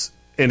Mets,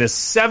 in a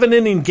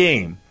 7-inning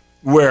game,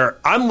 where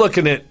I'm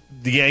looking at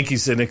the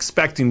Yankees and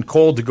expecting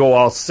Cole to go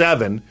all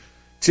 7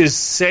 to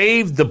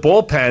save the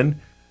bullpen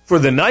for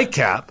the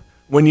nightcap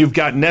when you've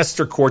got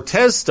Nestor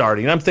Cortez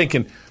starting, I'm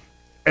thinking,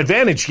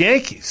 advantage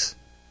Yankees.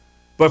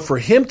 But for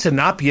him to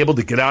not be able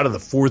to get out of the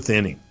 4th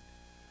inning,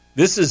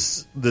 this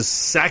is the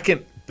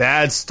second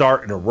bad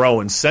start in a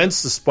row. And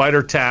since the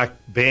spider tack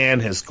ban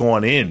has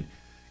gone in,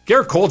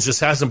 Garrett Cole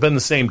just hasn't been the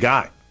same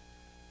guy.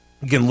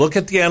 You can look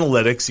at the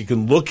analytics, you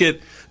can look at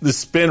the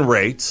spin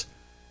rates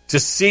to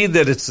see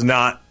that it's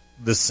not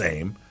the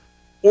same,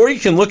 or you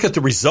can look at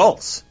the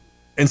results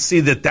and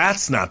see that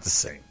that's not the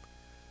same.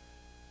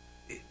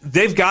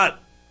 They've got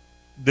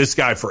this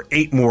guy for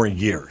 8 more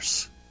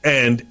years.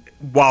 And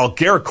while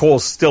Garrett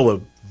Cole's still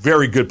a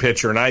very good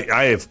pitcher, and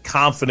I have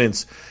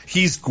confidence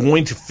he's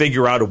going to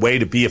figure out a way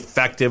to be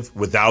effective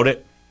without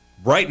it,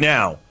 right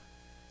now,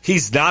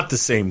 he's not the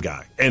same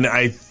guy. And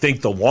I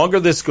think the longer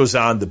this goes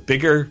on, the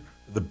bigger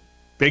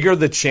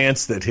the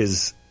chance that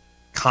his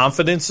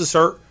confidence is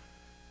hurt,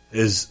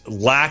 his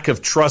lack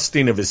of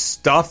trusting of his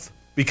stuff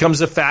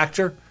becomes a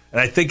factor. And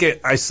I think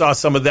I saw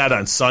some of that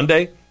on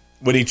Sunday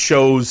when he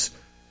chose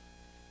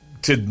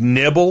to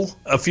nibble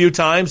a few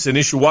times and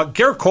issue walk.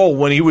 Garrett Cole,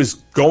 when he was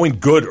going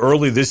good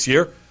early this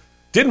year,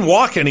 didn't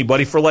walk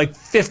anybody for like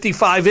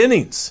 55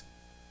 innings.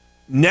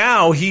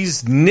 Now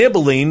he's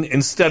nibbling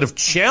instead of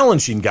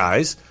challenging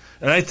guys.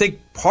 And I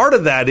think part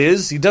of that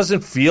is he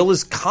doesn't feel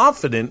as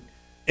confident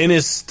in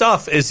his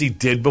stuff as he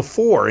did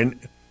before. And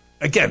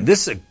again,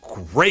 this is a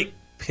great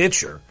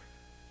pitcher.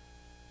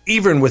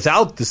 Even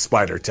without the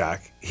spider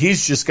tack,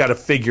 he's just got to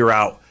figure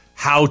out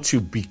how to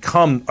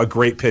become a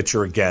great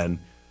pitcher again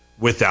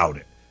without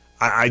it.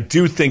 I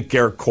do think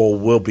Garrett Cole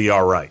will be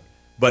all right,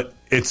 but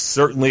it's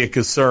certainly a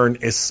concern,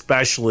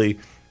 especially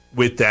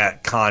with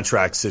that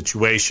contract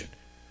situation.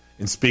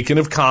 And speaking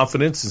of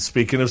confidence and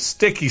speaking of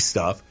sticky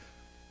stuff,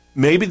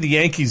 maybe the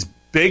Yankees'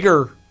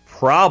 bigger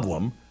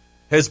problem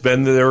has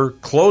been their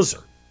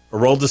closer,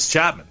 Aroldis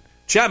Chapman.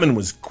 Chapman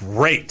was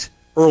great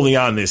early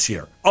on this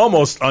year,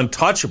 almost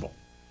untouchable.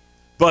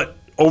 But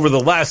over the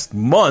last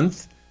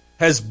month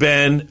has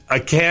been a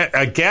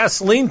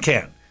gasoline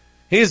can.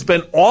 He has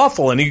been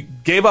awful, and he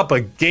gave up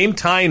a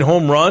game-tying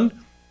home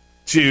run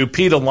to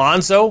Pete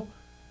Alonso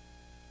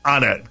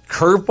on a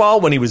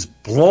curveball when he was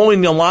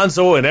blowing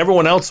Alonso and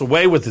everyone else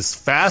away with his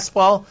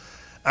fastball.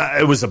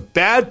 It was a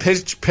bad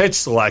pitch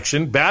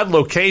selection, bad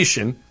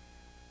location.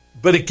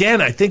 But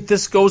again, I think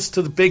this goes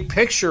to the big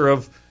picture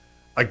of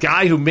a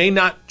guy who may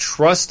not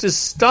trust his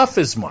stuff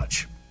as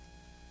much.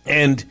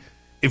 And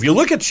if you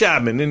look at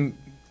Chapman, and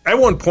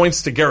everyone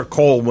points to Garrett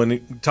Cole when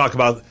you talk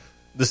about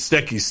the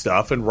sticky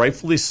stuff, and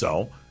rightfully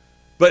so,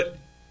 but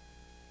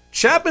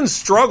Chapman's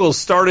struggles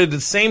started at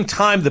the same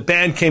time the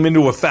ban came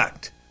into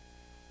effect.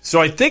 So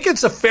I think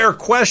it's a fair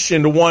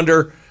question to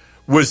wonder,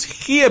 was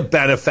he a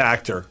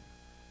benefactor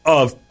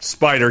of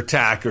Spider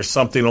Tack or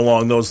something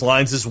along those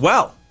lines as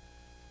well?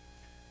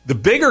 The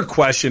bigger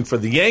question for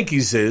the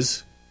Yankees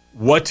is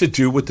what to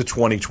do with the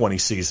 2020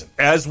 season.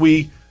 As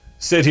we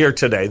sit here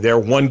today, they're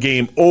one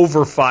game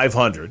over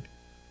 500.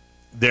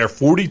 They're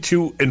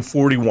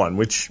 42-41,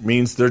 which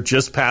means they're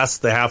just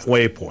past the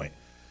halfway point.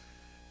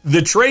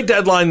 The trade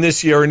deadline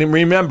this year, and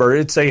remember,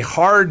 it's a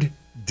hard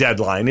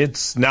deadline.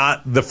 It's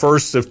not the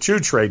first of two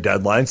trade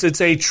deadlines.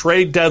 It's a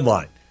trade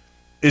deadline.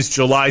 It's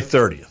July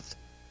 30th.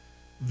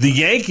 The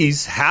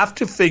Yankees have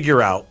to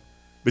figure out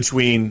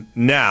between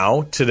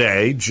now,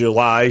 today,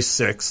 July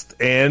 6th,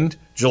 and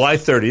July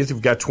 30th,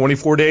 you've got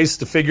 24 days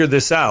to figure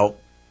this out,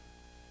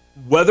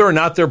 whether or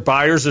not they're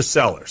buyers or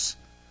sellers.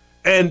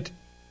 And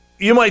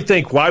you might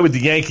think, why would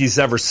the Yankees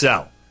ever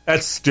sell?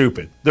 That's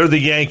stupid. They're the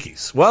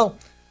Yankees. Well,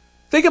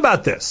 think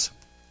about this.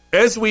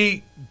 As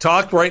we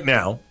talk right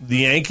now, the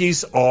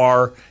Yankees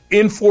are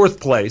in fourth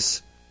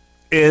place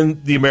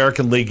in the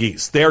American League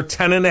East. They're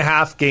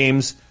 10.5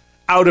 games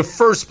out of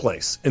first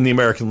place in the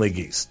American League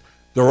East.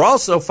 They're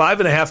also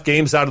 5.5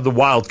 games out of the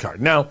wild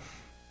card. Now,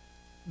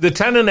 the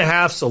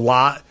 10.5's a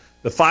lot.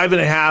 The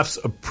 5.5's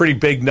a pretty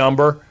big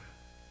number.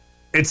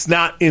 It's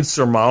not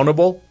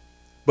insurmountable.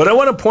 But I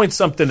want to point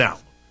something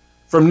out.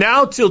 From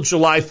now till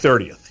July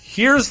 30th,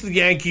 here's the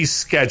Yankees'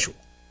 schedule.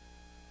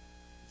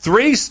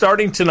 3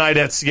 starting tonight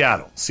at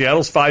Seattle.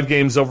 Seattle's 5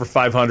 games over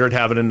 500,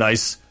 having a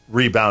nice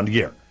rebound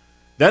year.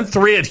 Then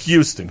 3 at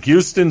Houston.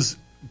 Houston's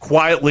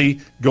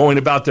quietly going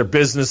about their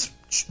business,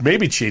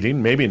 maybe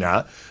cheating, maybe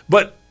not,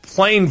 but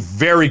playing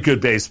very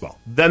good baseball.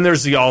 Then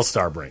there's the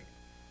All-Star break.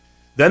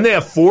 Then they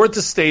have 4 at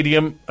the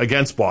stadium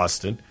against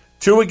Boston,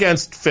 2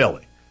 against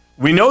Philly.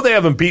 We know they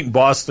haven't beaten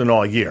Boston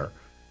all year.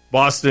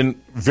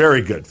 Boston,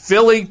 very good.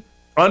 Philly,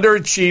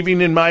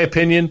 underachieving in my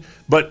opinion,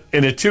 but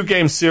in a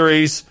 2-game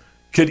series,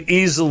 could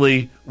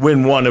easily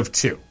win 1 of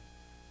 2.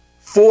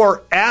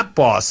 4 at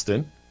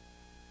Boston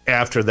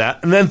after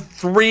that, and then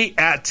 3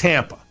 at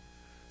Tampa.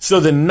 So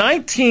the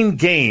 19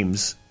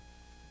 games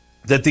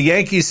that the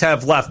Yankees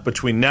have left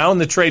between now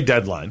and the trade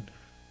deadline,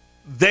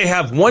 they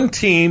have one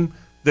team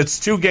that's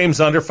 2 games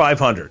under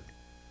 500.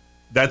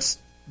 That's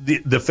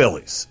the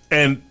Phillies,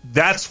 and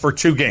that's for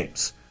 2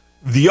 games.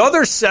 The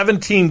other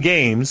 17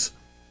 games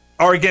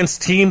are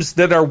against teams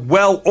that are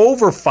well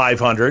over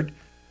 500,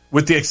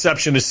 with the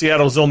exception of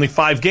Seattle's only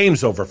 5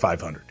 games over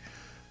 500.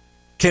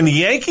 Can the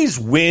Yankees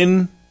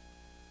win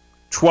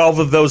 12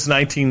 of those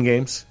 19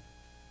 games?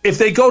 If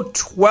they go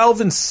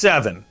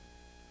 12-7,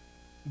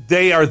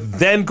 they are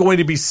then going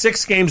to be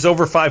 6 games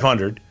over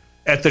 500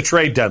 at the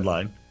trade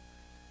deadline.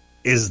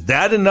 Is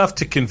that enough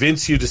to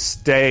convince you to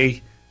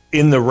stay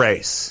in the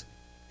race?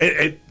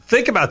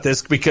 Think about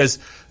this, because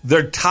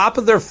their top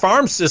of their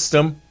farm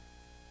system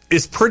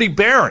is pretty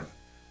barren.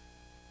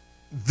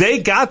 They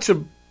got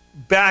to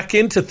back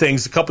into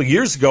things a couple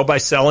years ago by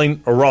selling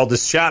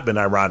Aroldis Chapman,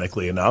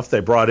 ironically enough. They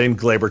brought in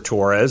Gleyber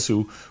Torres,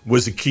 who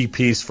was a key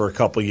piece for a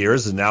couple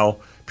years and now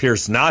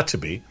appears not to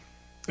be,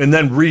 and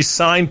then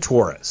re-signed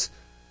Torres.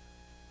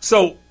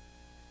 So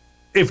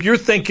if you're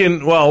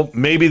thinking, well,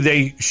 maybe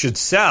they should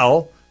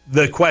sell,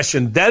 the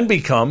question then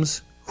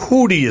becomes,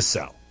 who do you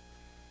sell?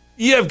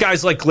 You have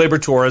guys like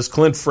Gleyber Torres,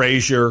 Clint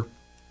Frazier,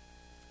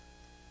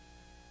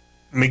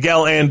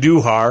 Miguel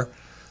Andujar.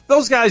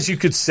 Those guys you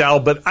could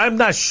sell, but I'm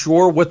not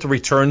sure what the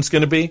return's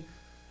going to be.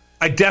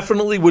 I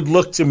definitely would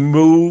look to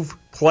move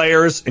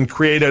players and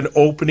create an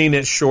opening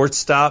at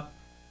shortstop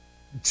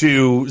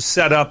to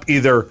set up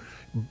either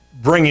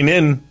bringing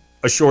in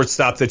a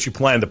shortstop that you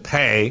plan to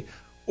pay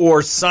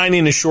or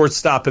signing a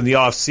shortstop in the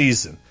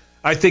offseason.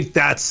 I think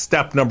that's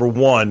step number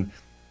 1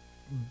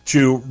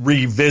 to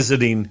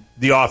revisiting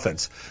the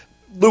offense.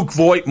 Luke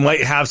Voit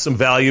might have some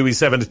value.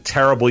 He's having a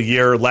terrible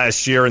year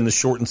last year in the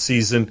shortened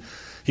season.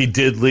 He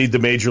did lead the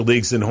major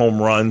leagues in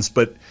home runs,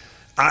 but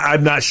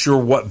I'm not sure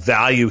what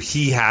value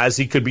he has.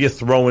 He could be a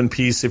throw-in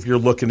piece if you're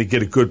looking to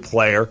get a good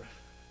player.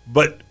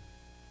 But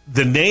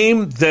the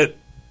name that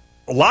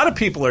a lot of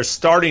people are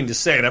starting to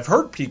say, and I've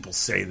heard people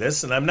say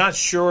this, and I'm not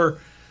sure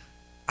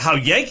how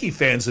Yankee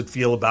fans would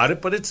feel about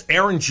it, but it's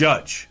Aaron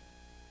Judge.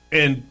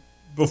 And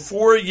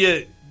before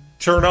you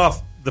turn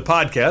off the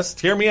podcast,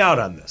 hear me out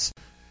on this.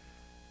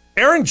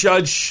 Aaron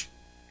Judge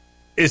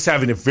is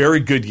having a very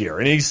good year,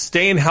 and he's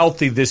staying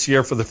healthy this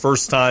year for the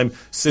first time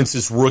since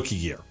his rookie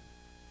year.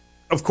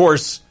 Of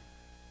course,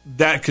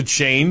 that could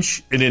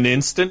change in an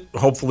instant.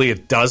 Hopefully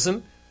it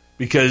doesn't,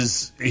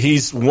 because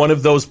he's one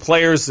of those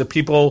players that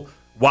people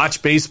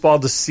watch baseball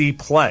to see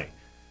play.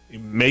 He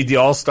made the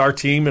All-Star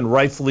team, and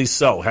rightfully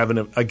so, having,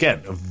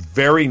 a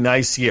very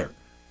nice year.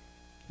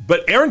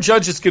 But Aaron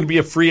Judge is going to be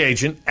a free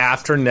agent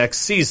after next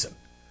season,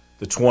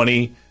 the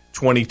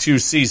 2022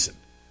 season.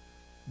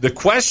 The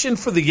question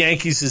for the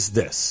Yankees is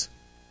this.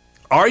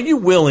 Are you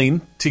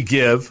willing to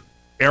give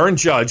Aaron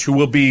Judge, who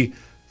will be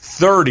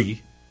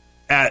 30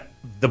 at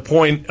the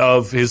point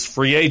of his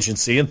free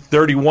agency and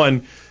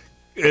 31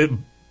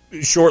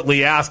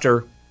 shortly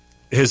after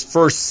his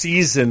first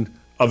season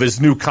of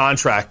his new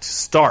contract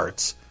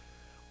starts,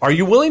 are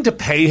you willing to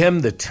pay him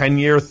the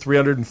 10-year,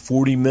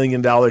 $340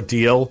 million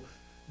deal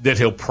that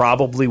he'll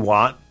probably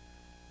want?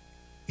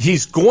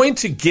 He's going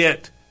to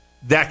get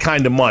that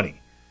kind of money.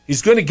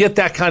 He's going to get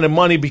that kind of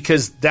money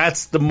because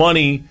that's the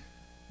money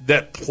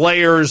that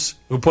players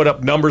who put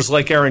up numbers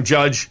like Aaron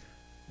Judge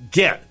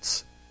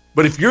gets.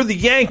 But if you're the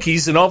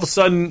Yankees and all of a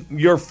sudden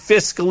you're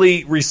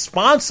fiscally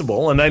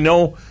responsible, and I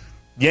know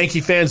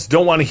Yankee fans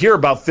don't want to hear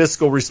about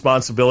fiscal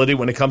responsibility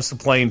when it comes to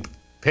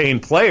paying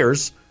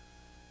players,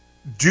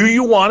 do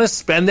you want to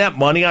spend that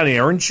money on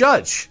Aaron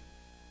Judge?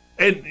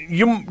 And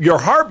your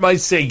heart might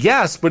say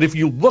yes, but if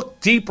you look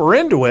deeper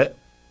into it,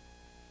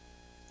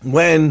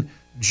 when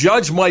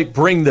Judge might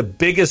bring the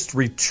biggest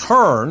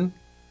return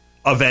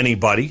of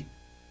anybody,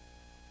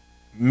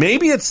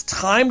 maybe it's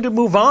time to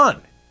move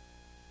on.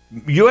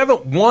 You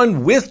haven't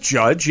won with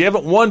Judge. You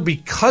haven't won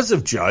because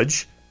of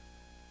Judge.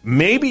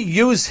 Maybe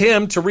use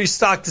him to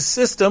restock the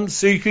system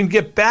so you can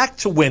get back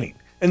to winning.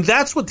 And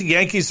that's what the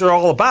Yankees are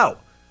all about.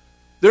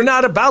 They're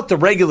not about the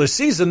regular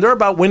season. They're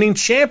about winning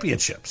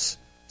championships.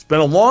 It's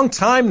been a long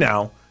time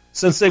now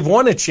since they've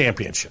won a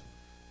championship.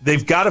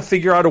 They've got to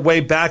figure out a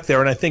way back there,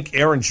 and I think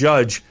Aaron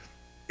Judge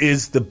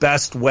is the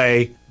best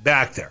way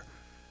back there.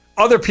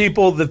 Other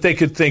people that they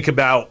could think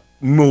about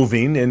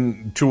moving,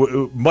 and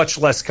to much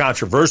less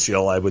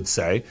controversial, I would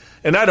say,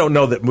 and I don't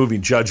know that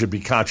moving Judge would be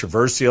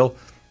controversial.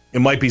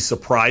 It might be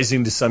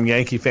surprising to some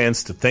Yankee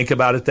fans to think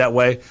about it that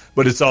way,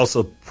 but it's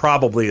also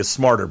probably a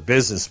smarter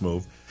business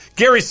move.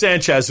 Gary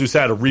Sanchez, who's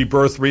had a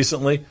rebirth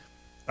recently,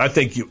 I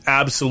think you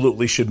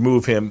absolutely should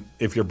move him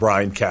if you're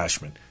Brian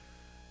Cashman.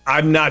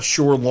 I'm not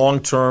sure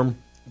long-term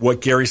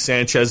what Gary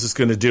Sanchez is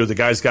going to do. The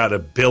guy's got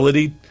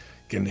ability,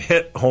 can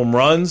hit home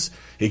runs,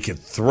 he can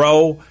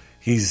throw.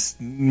 He's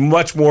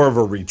much more of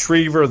a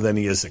retriever than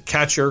he is a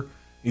catcher.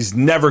 He's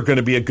never going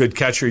to be a good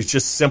catcher. He's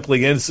just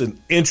simply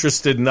isn't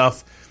interested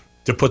enough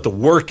to put the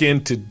work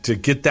in to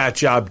get that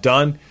job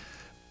done.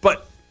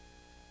 But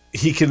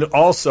he can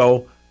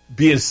also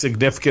be a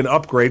significant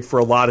upgrade for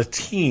a lot of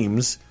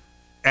teams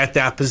at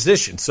that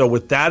position. So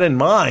with that in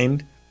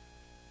mind,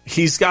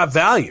 he's got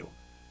value.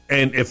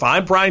 And if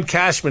I'm Brian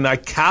Cashman, I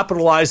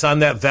capitalize on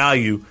that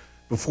value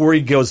before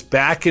he goes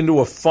back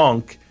into a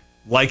funk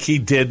like he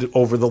did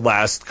over the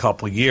last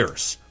couple of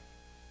years.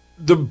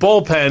 The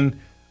bullpen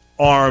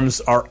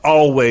arms are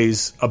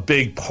always a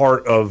big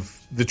part of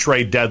the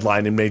trade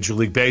deadline in Major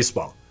League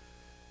Baseball.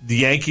 The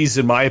Yankees,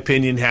 in my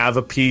opinion, have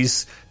a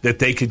piece that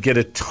they could get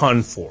a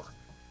ton for.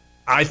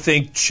 I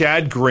think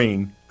Chad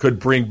Green could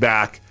bring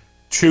back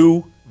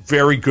two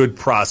very good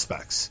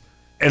prospects.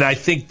 And I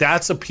think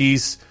that's a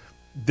piece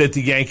that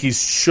the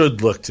Yankees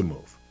should look to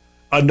move.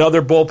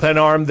 Another bullpen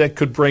arm that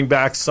could bring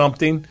back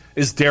something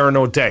is Darren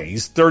O'Day.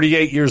 He's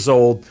 38 years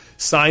old,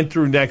 signed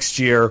through next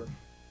year,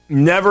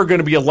 never going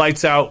to be a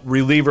lights-out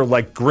reliever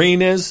like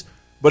Green is,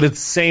 but at the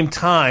same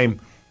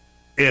time,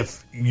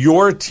 if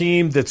you're a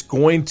team that's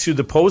going to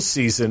the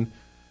postseason,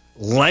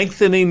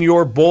 lengthening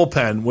your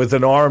bullpen with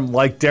an arm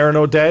like Darren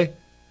O'Day,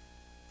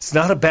 it's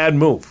not a bad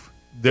move.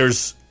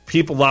 There's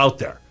people out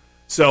there.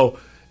 So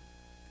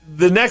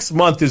the next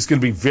month is going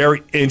to be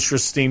very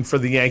interesting for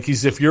the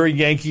Yankees. If you're a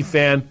Yankee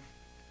fan,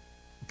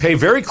 pay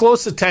very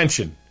close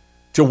attention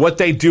to what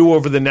they do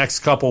over the next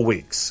couple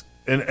weeks,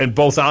 and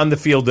both on the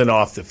field and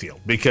off the field.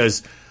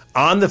 Because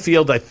on the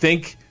field, I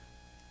think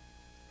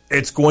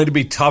it's going to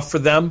be tough for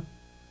them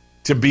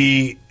to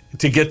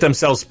get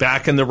themselves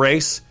back in the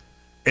race.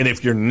 And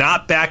if you're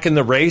not back in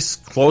the race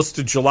close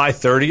to July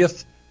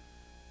 30th,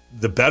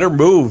 the better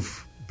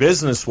move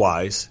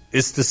business-wise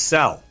is to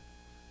sell.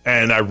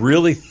 And I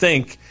really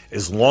think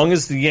as long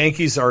as the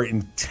Yankees are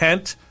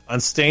intent on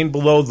staying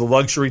below the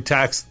luxury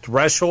tax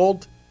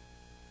threshold,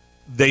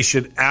 they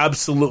should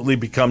absolutely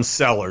become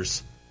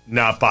sellers,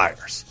 not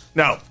buyers.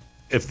 Now,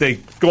 if they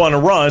go on a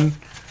run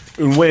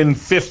and win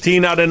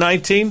 15 out of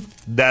 19,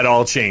 that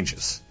all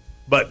changes.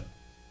 But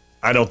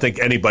I don't think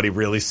anybody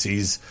really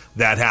sees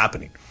that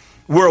happening.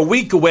 We're a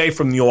week away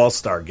from the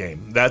All-Star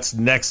game. That's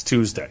next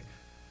Tuesday.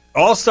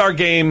 All-Star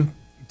game,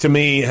 to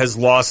me, has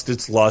lost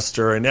its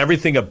luster, and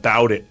everything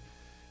about it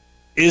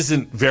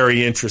isn't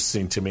very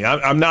interesting to me.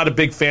 I'm not a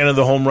big fan of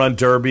the home run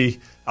derby.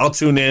 I'll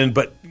tune in,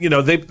 but you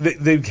know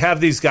they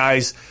have these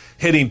guys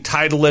hitting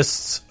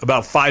Titleists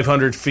about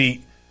 500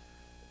 feet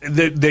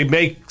They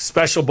make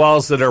special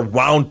balls that are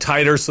wound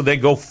tighter so they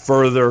go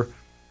further.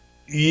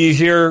 You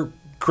hear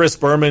Chris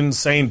Berman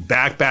saying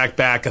back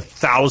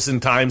 1,000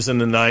 times in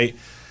the night.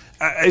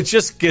 It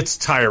just gets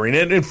tiring.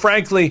 And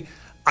frankly,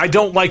 I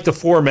don't like the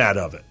format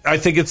of it. I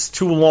think it's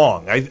too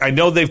long. I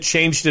know they've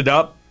changed it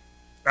up.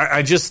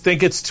 I just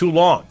think it's too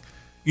long.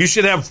 You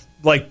should have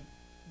like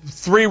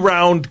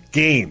 3-round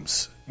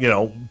games,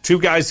 2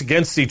 guys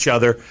against each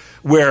other,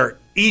 where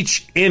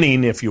each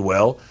inning, if you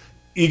will,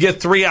 you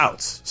get 3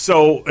 outs.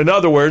 So, in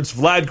other words,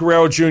 Vlad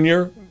Guerrero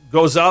Jr.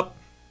 goes up,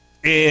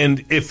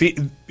 and if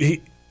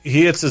he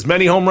hits as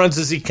many home runs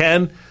as he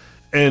can,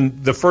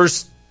 and the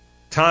first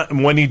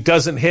time when he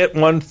doesn't hit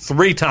one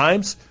 3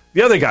 times,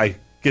 the other guy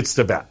gets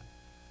to bat.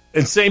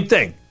 And same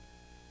thing.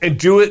 And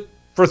do it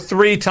for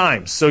 3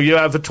 times. So you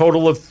have a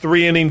total of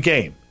 3-inning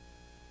game.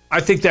 I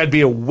think that'd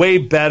be a way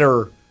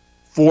better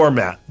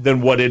format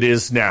than what it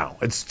is now.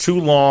 It's too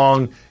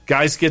long.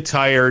 Guys get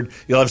tired.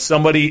 You'll have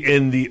somebody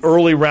in the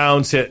early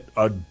rounds hit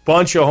a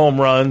bunch of home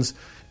runs,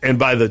 and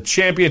by the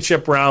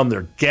championship round,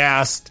 they're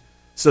gassed.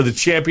 So the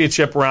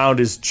championship round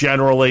is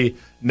generally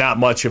not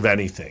much of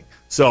anything.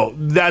 So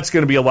that's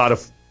going to be a lot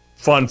of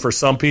fun for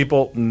some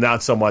people,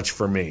 not so much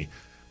for me.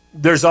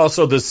 There's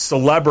also the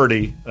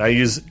celebrity, I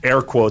use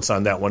air quotes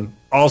on that one,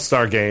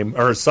 all-star game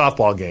or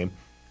softball game.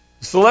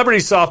 Celebrity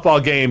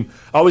softball game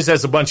always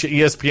has a bunch of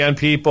ESPN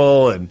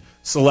people and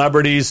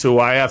celebrities who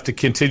I have to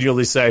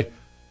continually say,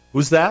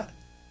 who's that?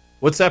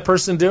 What's that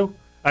person do?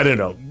 I don't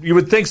know. You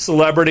would think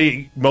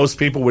celebrity, most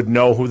people would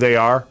know who they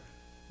are,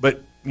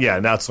 but yeah,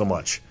 not so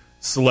much.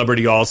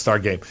 Celebrity all-star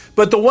game.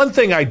 But the one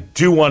thing I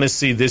do want to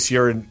see this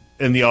year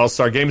in the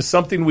all-star game is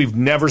something we've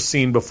never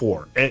seen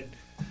before.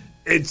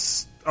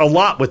 It's a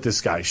lot with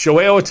this guy.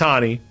 Shohei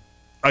Ohtani,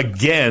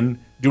 again,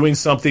 doing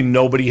something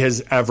nobody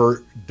has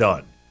ever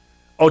done.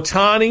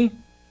 Ohtani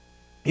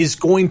is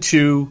going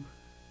to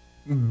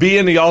be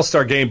in the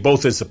All-Star game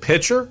both as a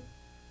pitcher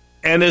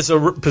and as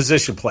a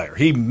position player.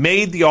 He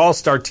made the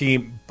All-Star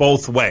team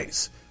both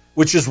ways,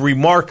 which is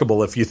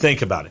remarkable if you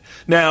think about it.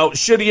 Now,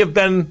 should he have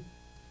been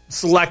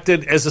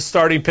selected as a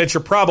starting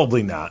pitcher?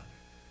 Probably not.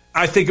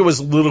 I think it was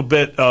a little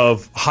bit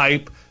of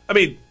hype. I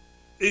mean,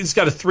 he's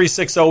got a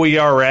 3.60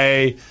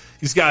 ERA.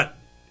 He's got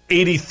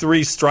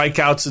 83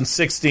 strikeouts in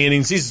 60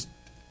 innings. He's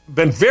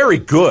been very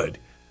good.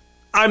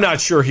 I'm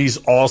not sure he's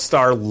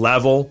all-star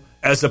level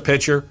as a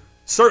pitcher,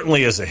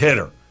 certainly as a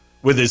hitter,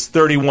 with his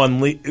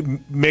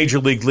 31 major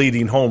league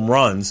leading home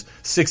runs,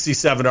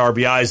 67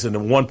 RBIs, and a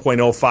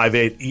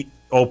 1.058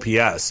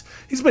 OPS.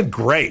 He's been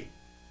great.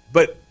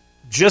 But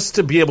just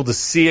to be able to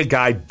see a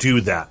guy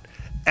do that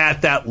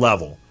at that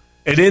level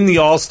and in the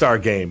all-star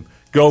game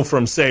go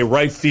from, say,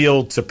 right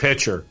field to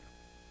pitcher,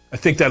 I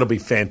think that'll be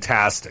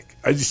fantastic.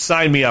 Just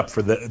sign me up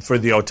for the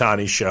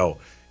Ohtani show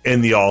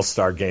in the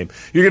All-Star game.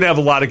 You're going to have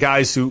a lot of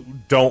guys who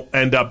don't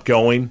end up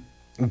going.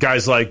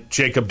 Guys like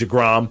Jacob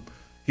deGrom.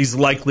 He's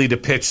likely to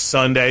pitch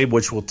Sunday,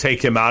 which will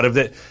take him out of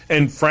it.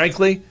 And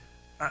frankly,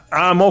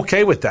 I'm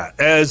okay with that.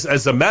 As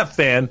a Met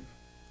fan,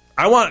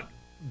 I want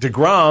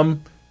deGrom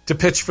to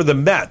pitch for the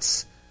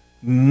Mets,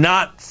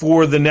 not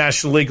for the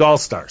National League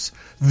All-Stars.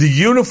 The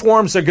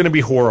uniforms are going to be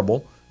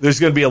horrible.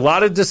 There's going to be a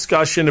lot of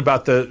discussion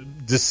about the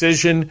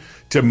decision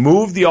to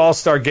move the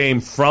All-Star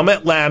game from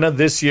Atlanta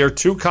this year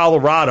to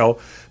Colorado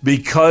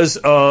because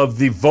of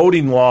the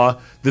voting law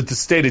that the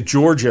state of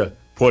Georgia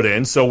put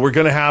in. So we're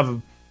going to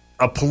have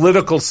a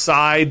political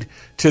side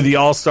to the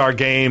All-Star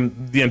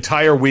game the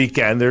entire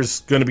weekend.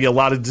 There's going to be a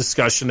lot of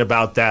discussion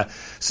about that.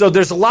 So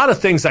there's a lot of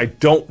things I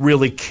don't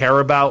really care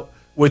about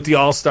with the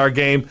All-Star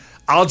game.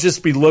 I'll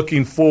just be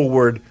looking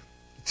forward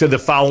to the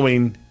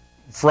following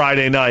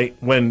Friday night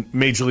when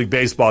Major League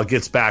Baseball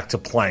gets back to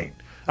playing.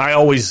 I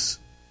always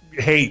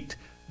hate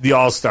the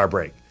All-Star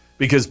break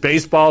because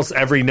baseball's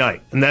every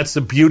night, and that's the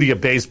beauty of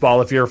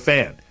baseball if you're a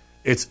fan.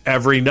 It's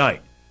every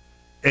night.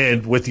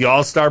 And with the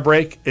All-Star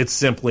break, it's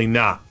simply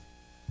not.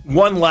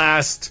 One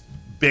last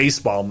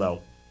baseball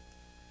note,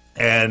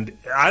 and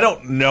I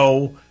don't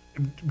know,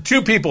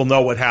 2 people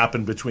know what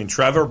happened between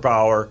Trevor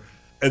Bauer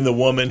and the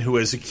woman who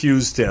has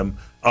accused him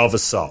of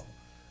assault.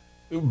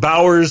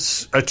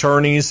 Bauer's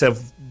attorneys have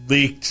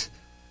leaked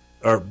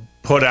or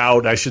put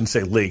out, I shouldn't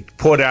say leaked,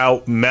 put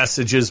out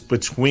messages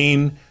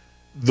between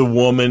the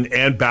woman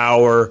and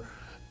Bauer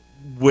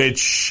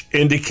which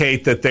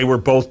indicate that they were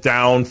both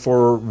down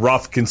for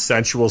rough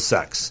consensual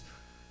sex.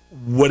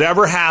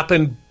 Whatever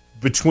happened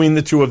between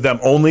the two of them,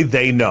 only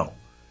they know.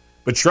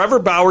 But Trevor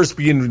Bauer's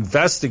being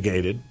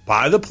investigated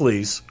by the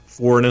police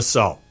for an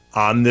assault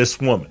on this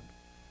woman.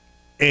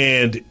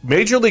 And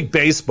Major League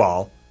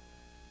Baseball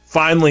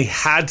finally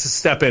had to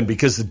step in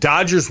because the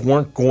Dodgers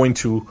weren't going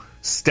to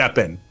step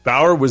in.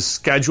 Bauer was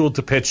scheduled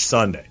to pitch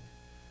Sunday.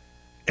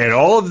 And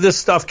all of this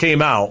stuff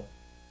came out,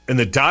 and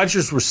the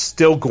Dodgers were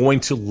still going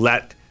to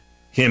let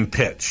him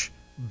pitch.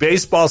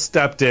 Baseball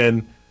stepped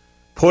in,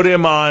 put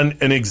him on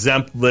an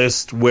exempt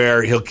list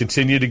where he'll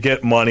continue to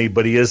get money,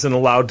 but he isn't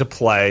allowed to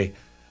play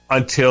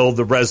until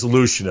the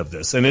resolution of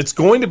this. And it's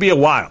going to be a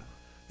while.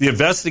 The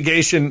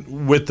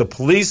investigation with the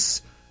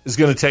police is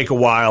going to take a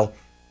while.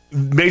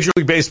 Major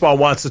League Baseball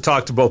wants to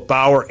talk to both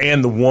Bauer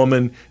and the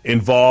woman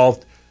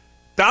involved.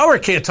 Bauer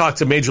can't talk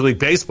to Major League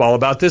Baseball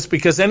about this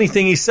because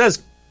anything he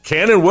says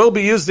can and will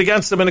be used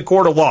against him in a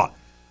court of law.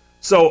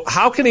 So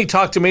how can he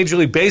talk to Major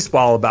League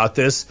Baseball about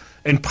this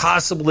and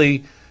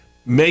possibly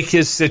make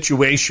his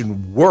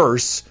situation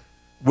worse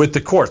with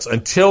the courts?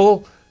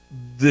 Until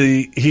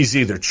he's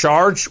either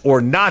charged or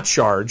not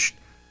charged,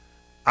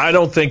 I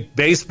don't think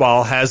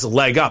baseball has a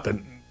leg up.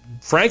 And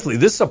frankly,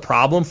 this is a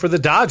problem for the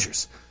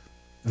Dodgers.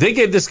 They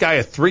gave this guy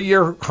a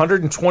 3-year,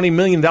 $120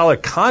 million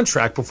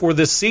contract before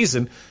this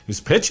season. He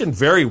was pitching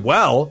very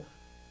well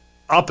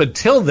up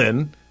until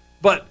then,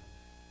 but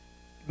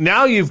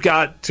now you've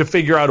got to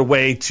figure out a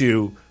way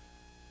to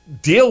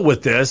deal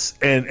with this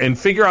and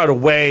figure out a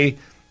way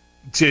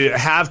to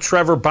have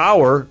Trevor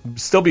Bauer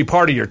still be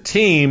part of your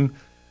team,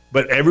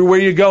 but everywhere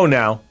you go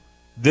now,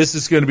 this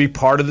is going to be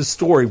part of the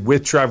story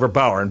with Trevor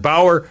Bauer. And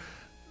Bauer,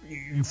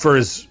 for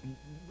as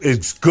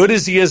good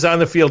as he is on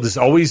the field, has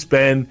always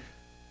been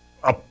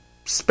a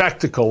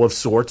spectacle of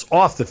sorts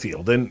off the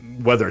field.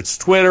 And whether it's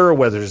Twitter,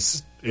 whether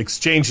it's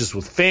exchanges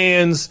with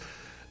fans,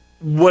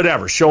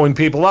 whatever, showing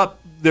people up,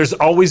 there's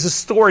always a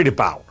story to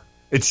Bauer.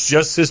 It's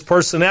just his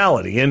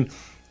personality. And,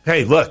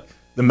 hey, look,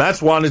 the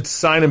Mets wanted to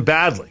sign him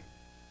badly.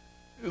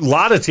 A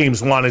lot of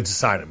teams wanted to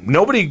sign him.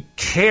 Nobody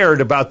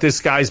cared about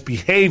this guy's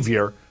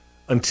behavior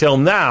until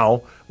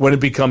now when it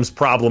becomes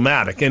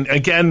problematic. And,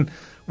 again,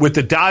 with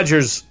the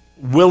Dodgers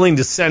willing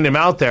to send him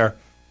out there,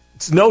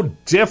 it's no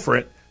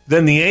different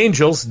than the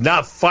Angels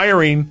not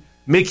firing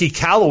Mickey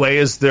Callaway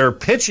as their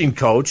pitching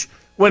coach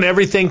when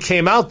everything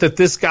came out that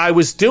this guy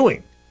was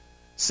doing,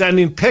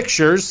 sending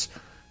pictures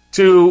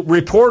to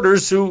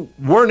reporters who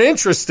weren't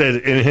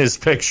interested in his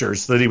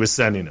pictures that he was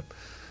sending them.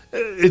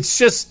 It's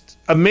just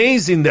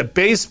amazing that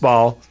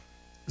baseball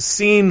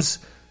seems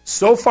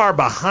so far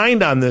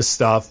behind on this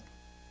stuff,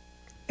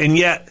 and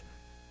yet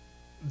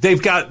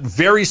they've got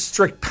very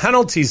strict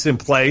penalties in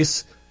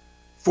place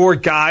for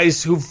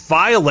guys who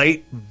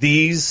violate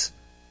these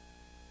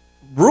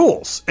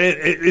rules.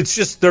 It's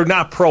just they're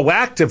not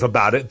proactive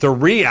about it. They're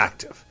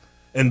reactive.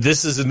 And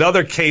this is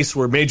another case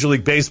where Major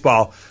League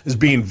Baseball is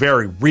being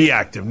very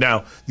reactive.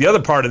 Now, the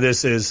other part of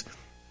this is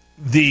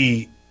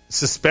the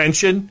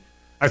suspension.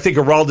 I think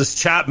Aroldis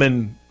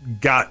Chapman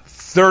got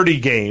 30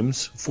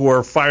 games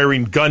for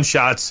firing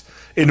gunshots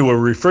into a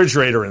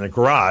refrigerator in the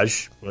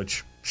garage,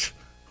 which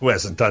who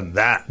hasn't done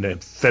that in a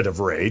fit of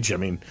rage? I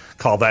mean,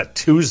 call that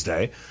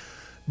Tuesday.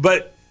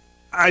 But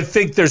I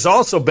think there's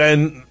also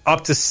been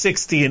up to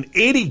 60 and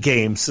 80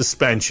 game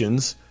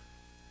suspensions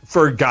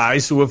for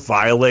guys who have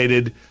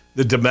violated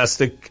the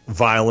domestic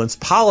violence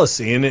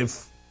policy. And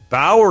if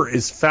Bauer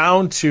is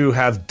found to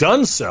have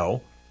done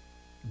so,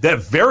 that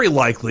very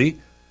likely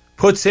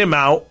puts him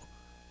out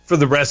for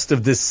the rest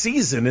of this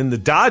season. And the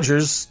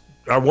Dodgers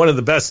are one of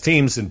the best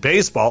teams in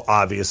baseball,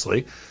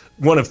 obviously.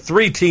 One of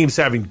 3 teams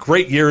having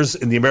great years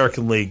in the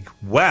American League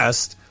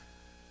West.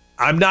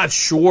 I'm not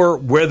sure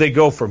where they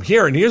go from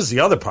here. And here's the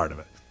other part of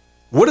it.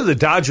 What do the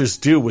Dodgers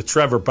do with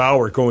Trevor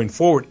Bauer going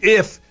forward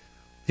if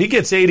he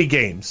gets 80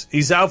 games,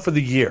 he's out for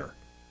the year,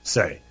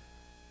 say?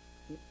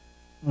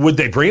 Would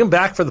they bring him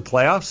back for the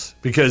playoffs?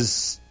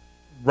 Because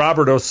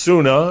Robert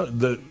Osuna,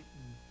 the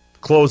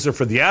closer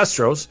for the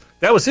Astros,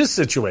 that was his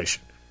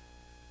situation.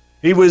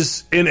 He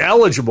was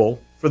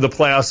ineligible for the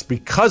playoffs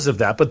because of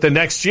that. But the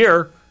next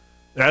year,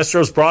 the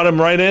Astros brought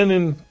him right in,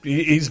 and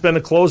he's been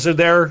a closer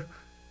there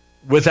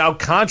without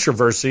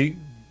controversy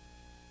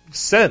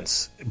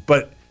since.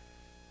 But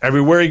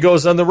everywhere he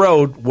goes on the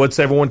road, what's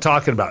everyone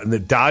talking about? And the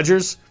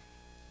Dodgers,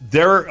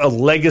 they're a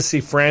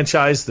legacy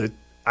franchise that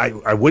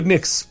I wouldn't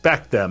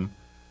expect them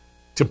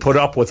to put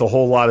up with a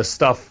whole lot of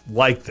stuff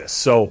like this.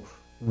 So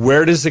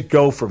where does it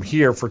go from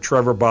here for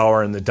Trevor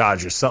Bauer and the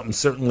Dodgers? Something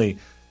certainly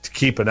to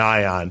keep an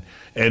eye on.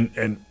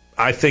 And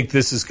I think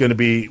this is going to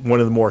be one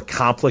of the more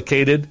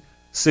complicated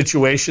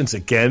situations,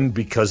 again,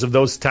 because of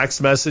those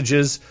text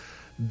messages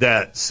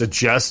that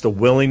suggest a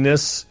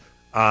willingness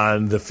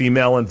on the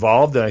female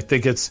involved. And I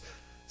think it's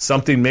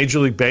something Major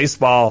League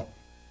Baseball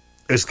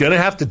is going to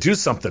have to do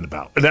something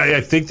about. And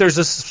I think there's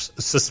a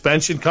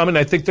suspension coming.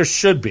 I think there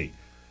should be.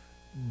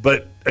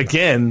 But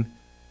again,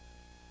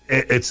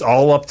 it's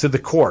all up to the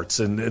courts,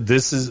 and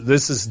this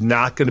is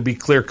not going to be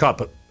clear cut.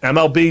 But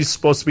MLB is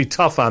supposed to be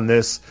tough on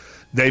this.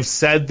 They've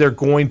said they're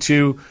going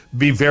to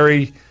be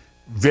very,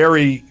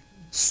 very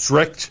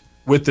strict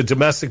with the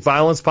domestic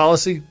violence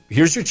policy.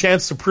 Here's your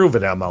chance to prove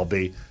it,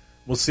 MLB.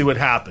 We'll see what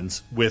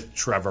happens with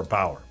Trevor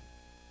Bauer.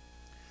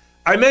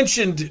 I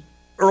mentioned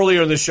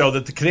earlier in the show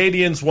that the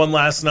Canadians won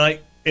last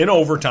night in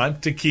overtime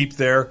to keep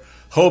their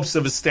hopes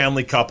of a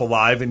Stanley Cup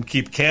alive and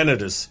keep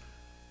Canada's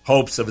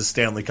hopes of a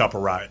Stanley Cup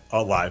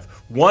alive.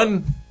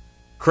 One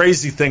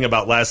crazy thing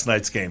about last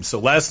night's game. So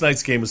last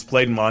night's game was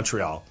played in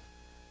Montreal.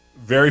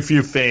 Very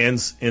few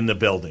fans in the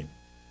building.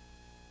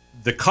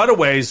 The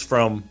cutaways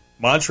from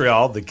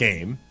Montreal, the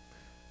game,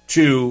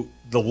 to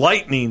the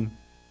Lightning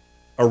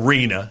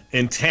Arena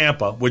in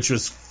Tampa, which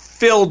was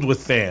filled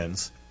with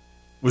fans,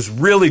 was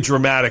really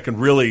dramatic and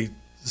really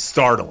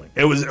startling.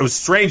 It was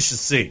strange to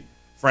see,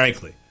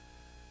 frankly.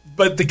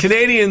 But the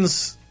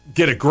Canadians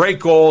get a great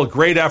goal, a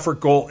great effort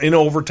goal in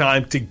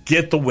overtime to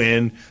get the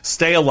win,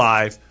 stay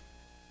alive.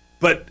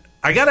 But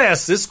I got to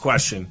ask this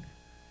question.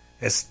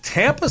 Has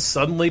Tampa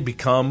suddenly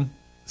become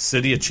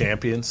City of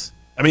Champions?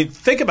 I mean,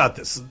 think about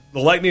this. The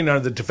Lightning are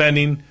the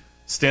defending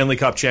Stanley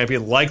Cup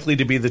champion, likely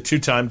to be the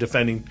two-time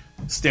defending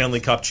Stanley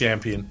Cup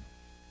champion.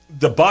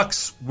 The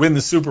Bucks win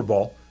the Super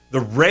Bowl. The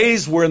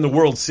Rays were in the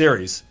World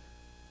Series.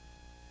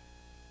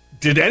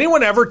 Did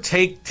anyone ever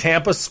take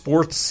Tampa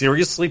sports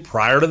seriously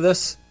prior to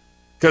this?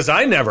 Because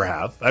I never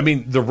have. I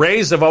mean, the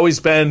Rays have always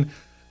been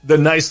the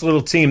nice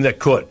little team that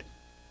could.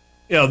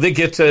 You know, they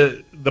get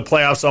to the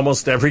playoffs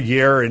almost every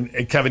year,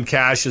 and Kevin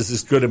Cash is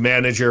as good a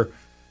manager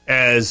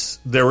as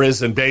there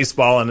is in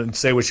baseball, and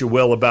say what you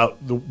will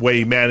about the way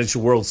he managed the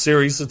World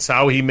Series. It's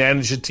how he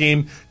managed a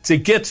team to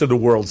get to the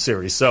World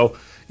Series. So,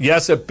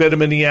 yes, it bit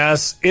him in the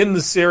ass in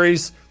the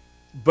series,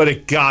 but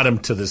it got him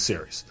to the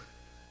series.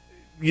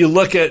 You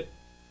look at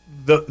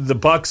the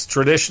Bucks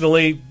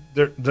traditionally,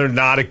 they're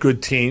not a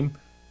good team,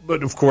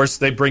 but of course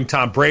they bring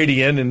Tom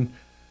Brady in, and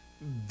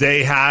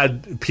they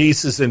had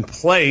pieces in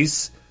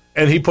place,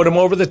 and he put them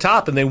over the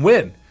top, and they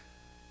win.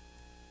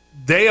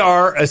 They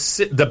are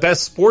the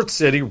best sports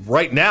city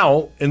right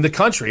now in the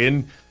country,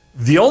 and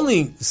the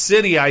only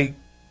city I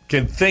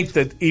can think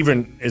that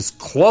even is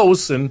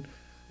close, and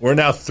we're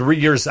now 3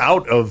 years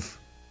out of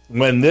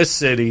when this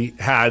city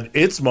had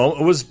its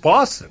moment, was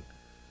Boston.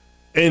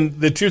 In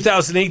the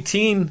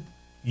 2018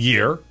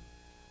 year,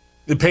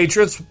 the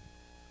Patriots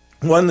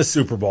won the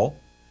Super Bowl.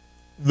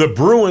 The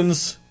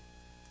Bruins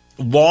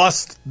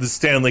lost the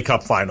Stanley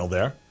Cup final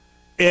there,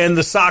 and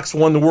the Sox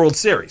won the World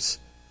Series.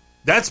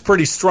 That's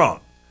pretty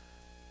strong.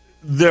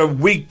 The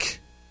weak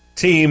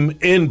team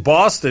in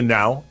Boston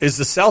now is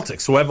the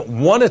Celtics, who haven't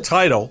won a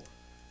title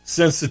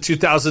since the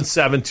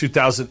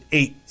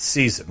 2007-2008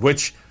 season,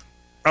 which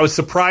I was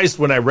surprised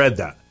when I read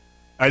that.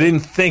 I didn't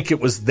think it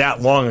was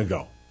that long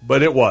ago,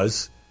 but it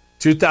was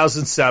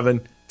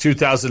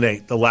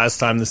 2007-2008, the last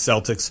time the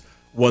Celtics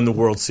won the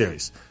World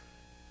Series.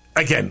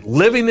 Again,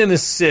 living in a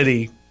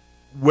city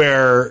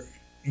where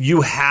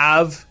you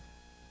have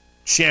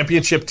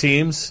championship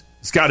teams,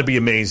 it's got to be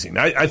amazing.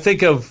 I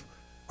think of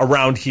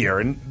around here,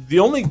 and the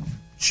only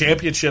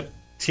championship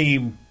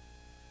team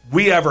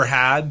we ever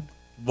had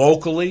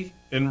locally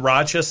in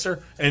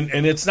Rochester,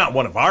 and it's not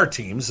one of our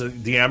teams.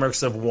 The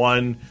Amerks have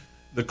won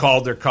the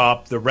Calder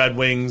Cup. The Red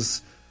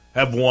Wings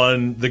have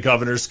won the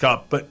Governor's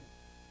Cup. But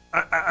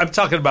I'm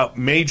talking about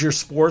major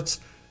sports.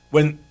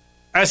 When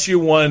SU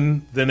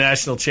won the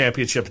national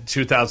championship in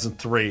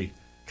 2003,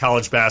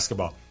 college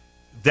basketball,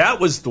 that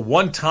was the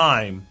one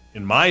time,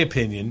 in my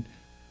opinion,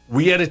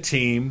 we had a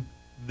team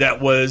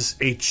that was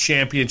a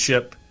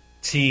championship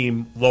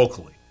team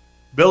locally.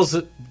 Bills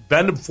have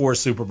been to 4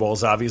 Super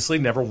Bowls, obviously,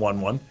 never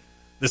won one.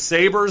 The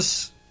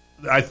Sabres,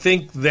 I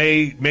think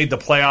they made the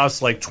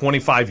playoffs like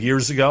 25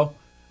 years ago.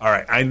 All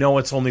right, I know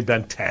it's only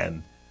been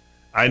 10.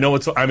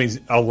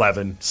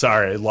 11.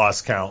 Sorry, I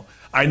lost count.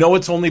 I know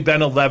it's only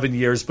been 11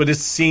 years, but it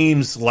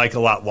seems like a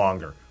lot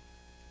longer.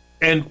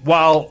 And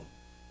while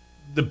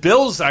the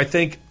Bills, I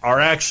think, are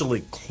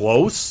actually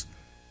close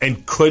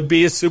and could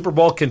be a Super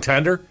Bowl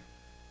contender,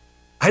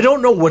 I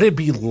don't know what it'd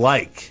be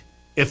like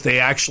if they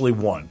actually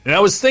won. And I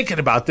was thinking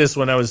about this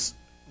when I was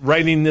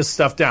writing this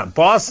stuff down.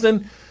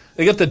 Boston,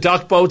 they get the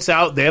duck boats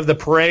out, they have the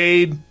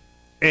parade,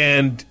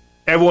 and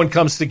everyone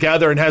comes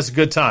together and has a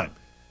good time.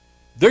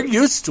 They're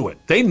used to it.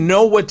 They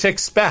know what to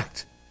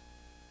expect.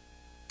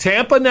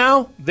 Tampa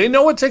now, they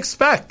know what to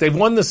expect. They've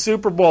won the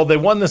Super Bowl. They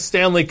won the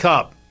Stanley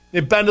Cup.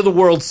 They've been to the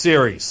World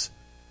Series.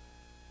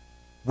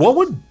 What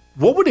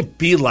would it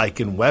be like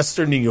in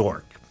Western New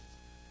York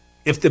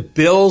if the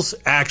Bills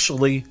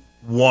actually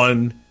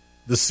won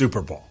the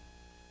Super Bowl?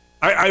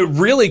 I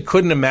really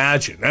couldn't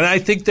imagine. And I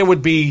think there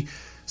would be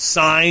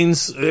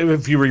signs,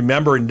 if you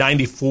remember in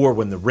 94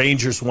 when the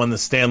Rangers won the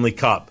Stanley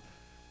Cup.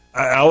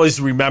 I always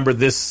remember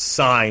this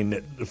sign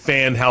that the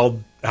fan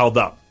held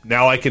up.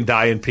 Now I can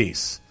die in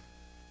peace.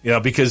 You know,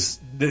 because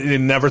they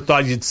never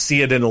thought you'd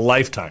see it in a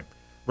lifetime.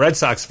 Red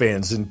Sox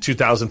fans in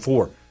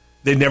 2004,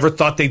 they never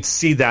thought they'd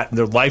see that in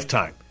their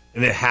lifetime,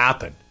 and it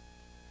happened.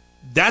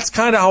 That's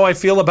kind of how I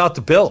feel about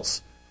the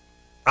Bills.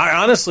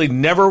 I honestly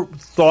never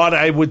thought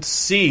I would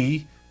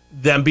see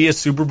them be a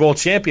Super Bowl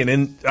champion,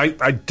 and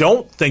I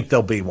don't think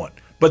they'll be one,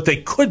 but they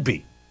could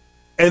be.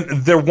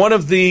 And they're one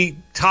of the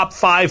top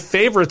 5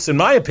 favorites, in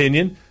my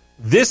opinion,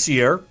 this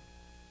year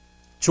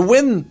to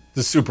win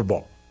the Super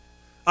Bowl.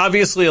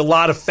 Obviously, a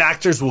lot of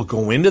factors will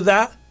go into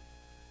that,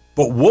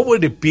 but what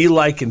would it be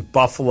like in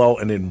Buffalo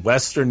and in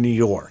Western New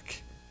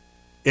York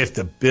if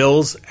the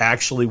Bills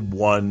actually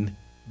won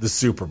the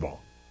Super Bowl?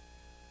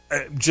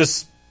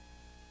 Just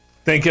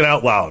thinking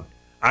out loud,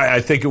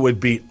 I think it would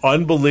be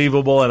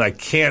unbelievable, and I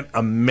can't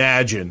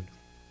imagine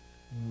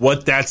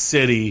what that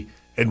city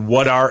and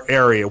what our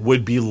area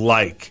would be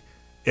like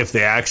if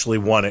they actually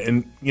won it.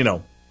 And, you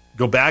know,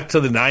 go back to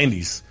the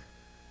 90s.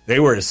 They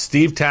were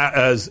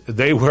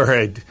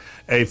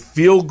a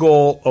field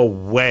goal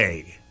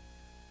away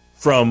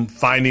from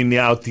finding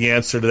out the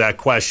answer to that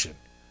question.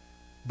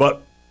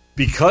 But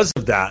because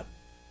of that,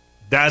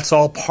 that's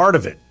all part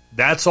of it.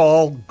 That's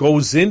all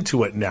goes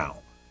into it now.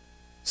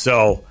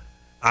 So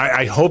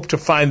I hope to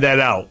find that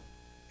out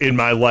in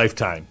my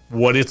lifetime,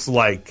 what it's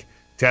like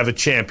to have a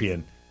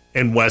champion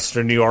in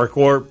Western New York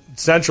or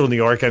Central New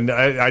York. And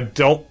I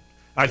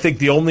think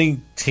the only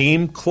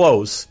team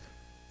close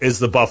is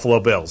the Buffalo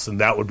Bills,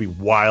 and that would be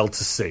wild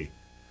to see.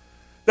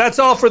 That's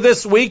all for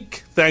this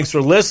week. Thanks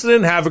for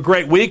listening. Have a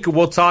great week, and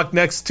we'll talk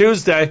next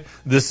Tuesday.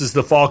 This is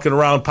the Falcon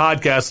Around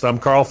podcast. I'm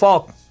Carl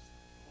Falk.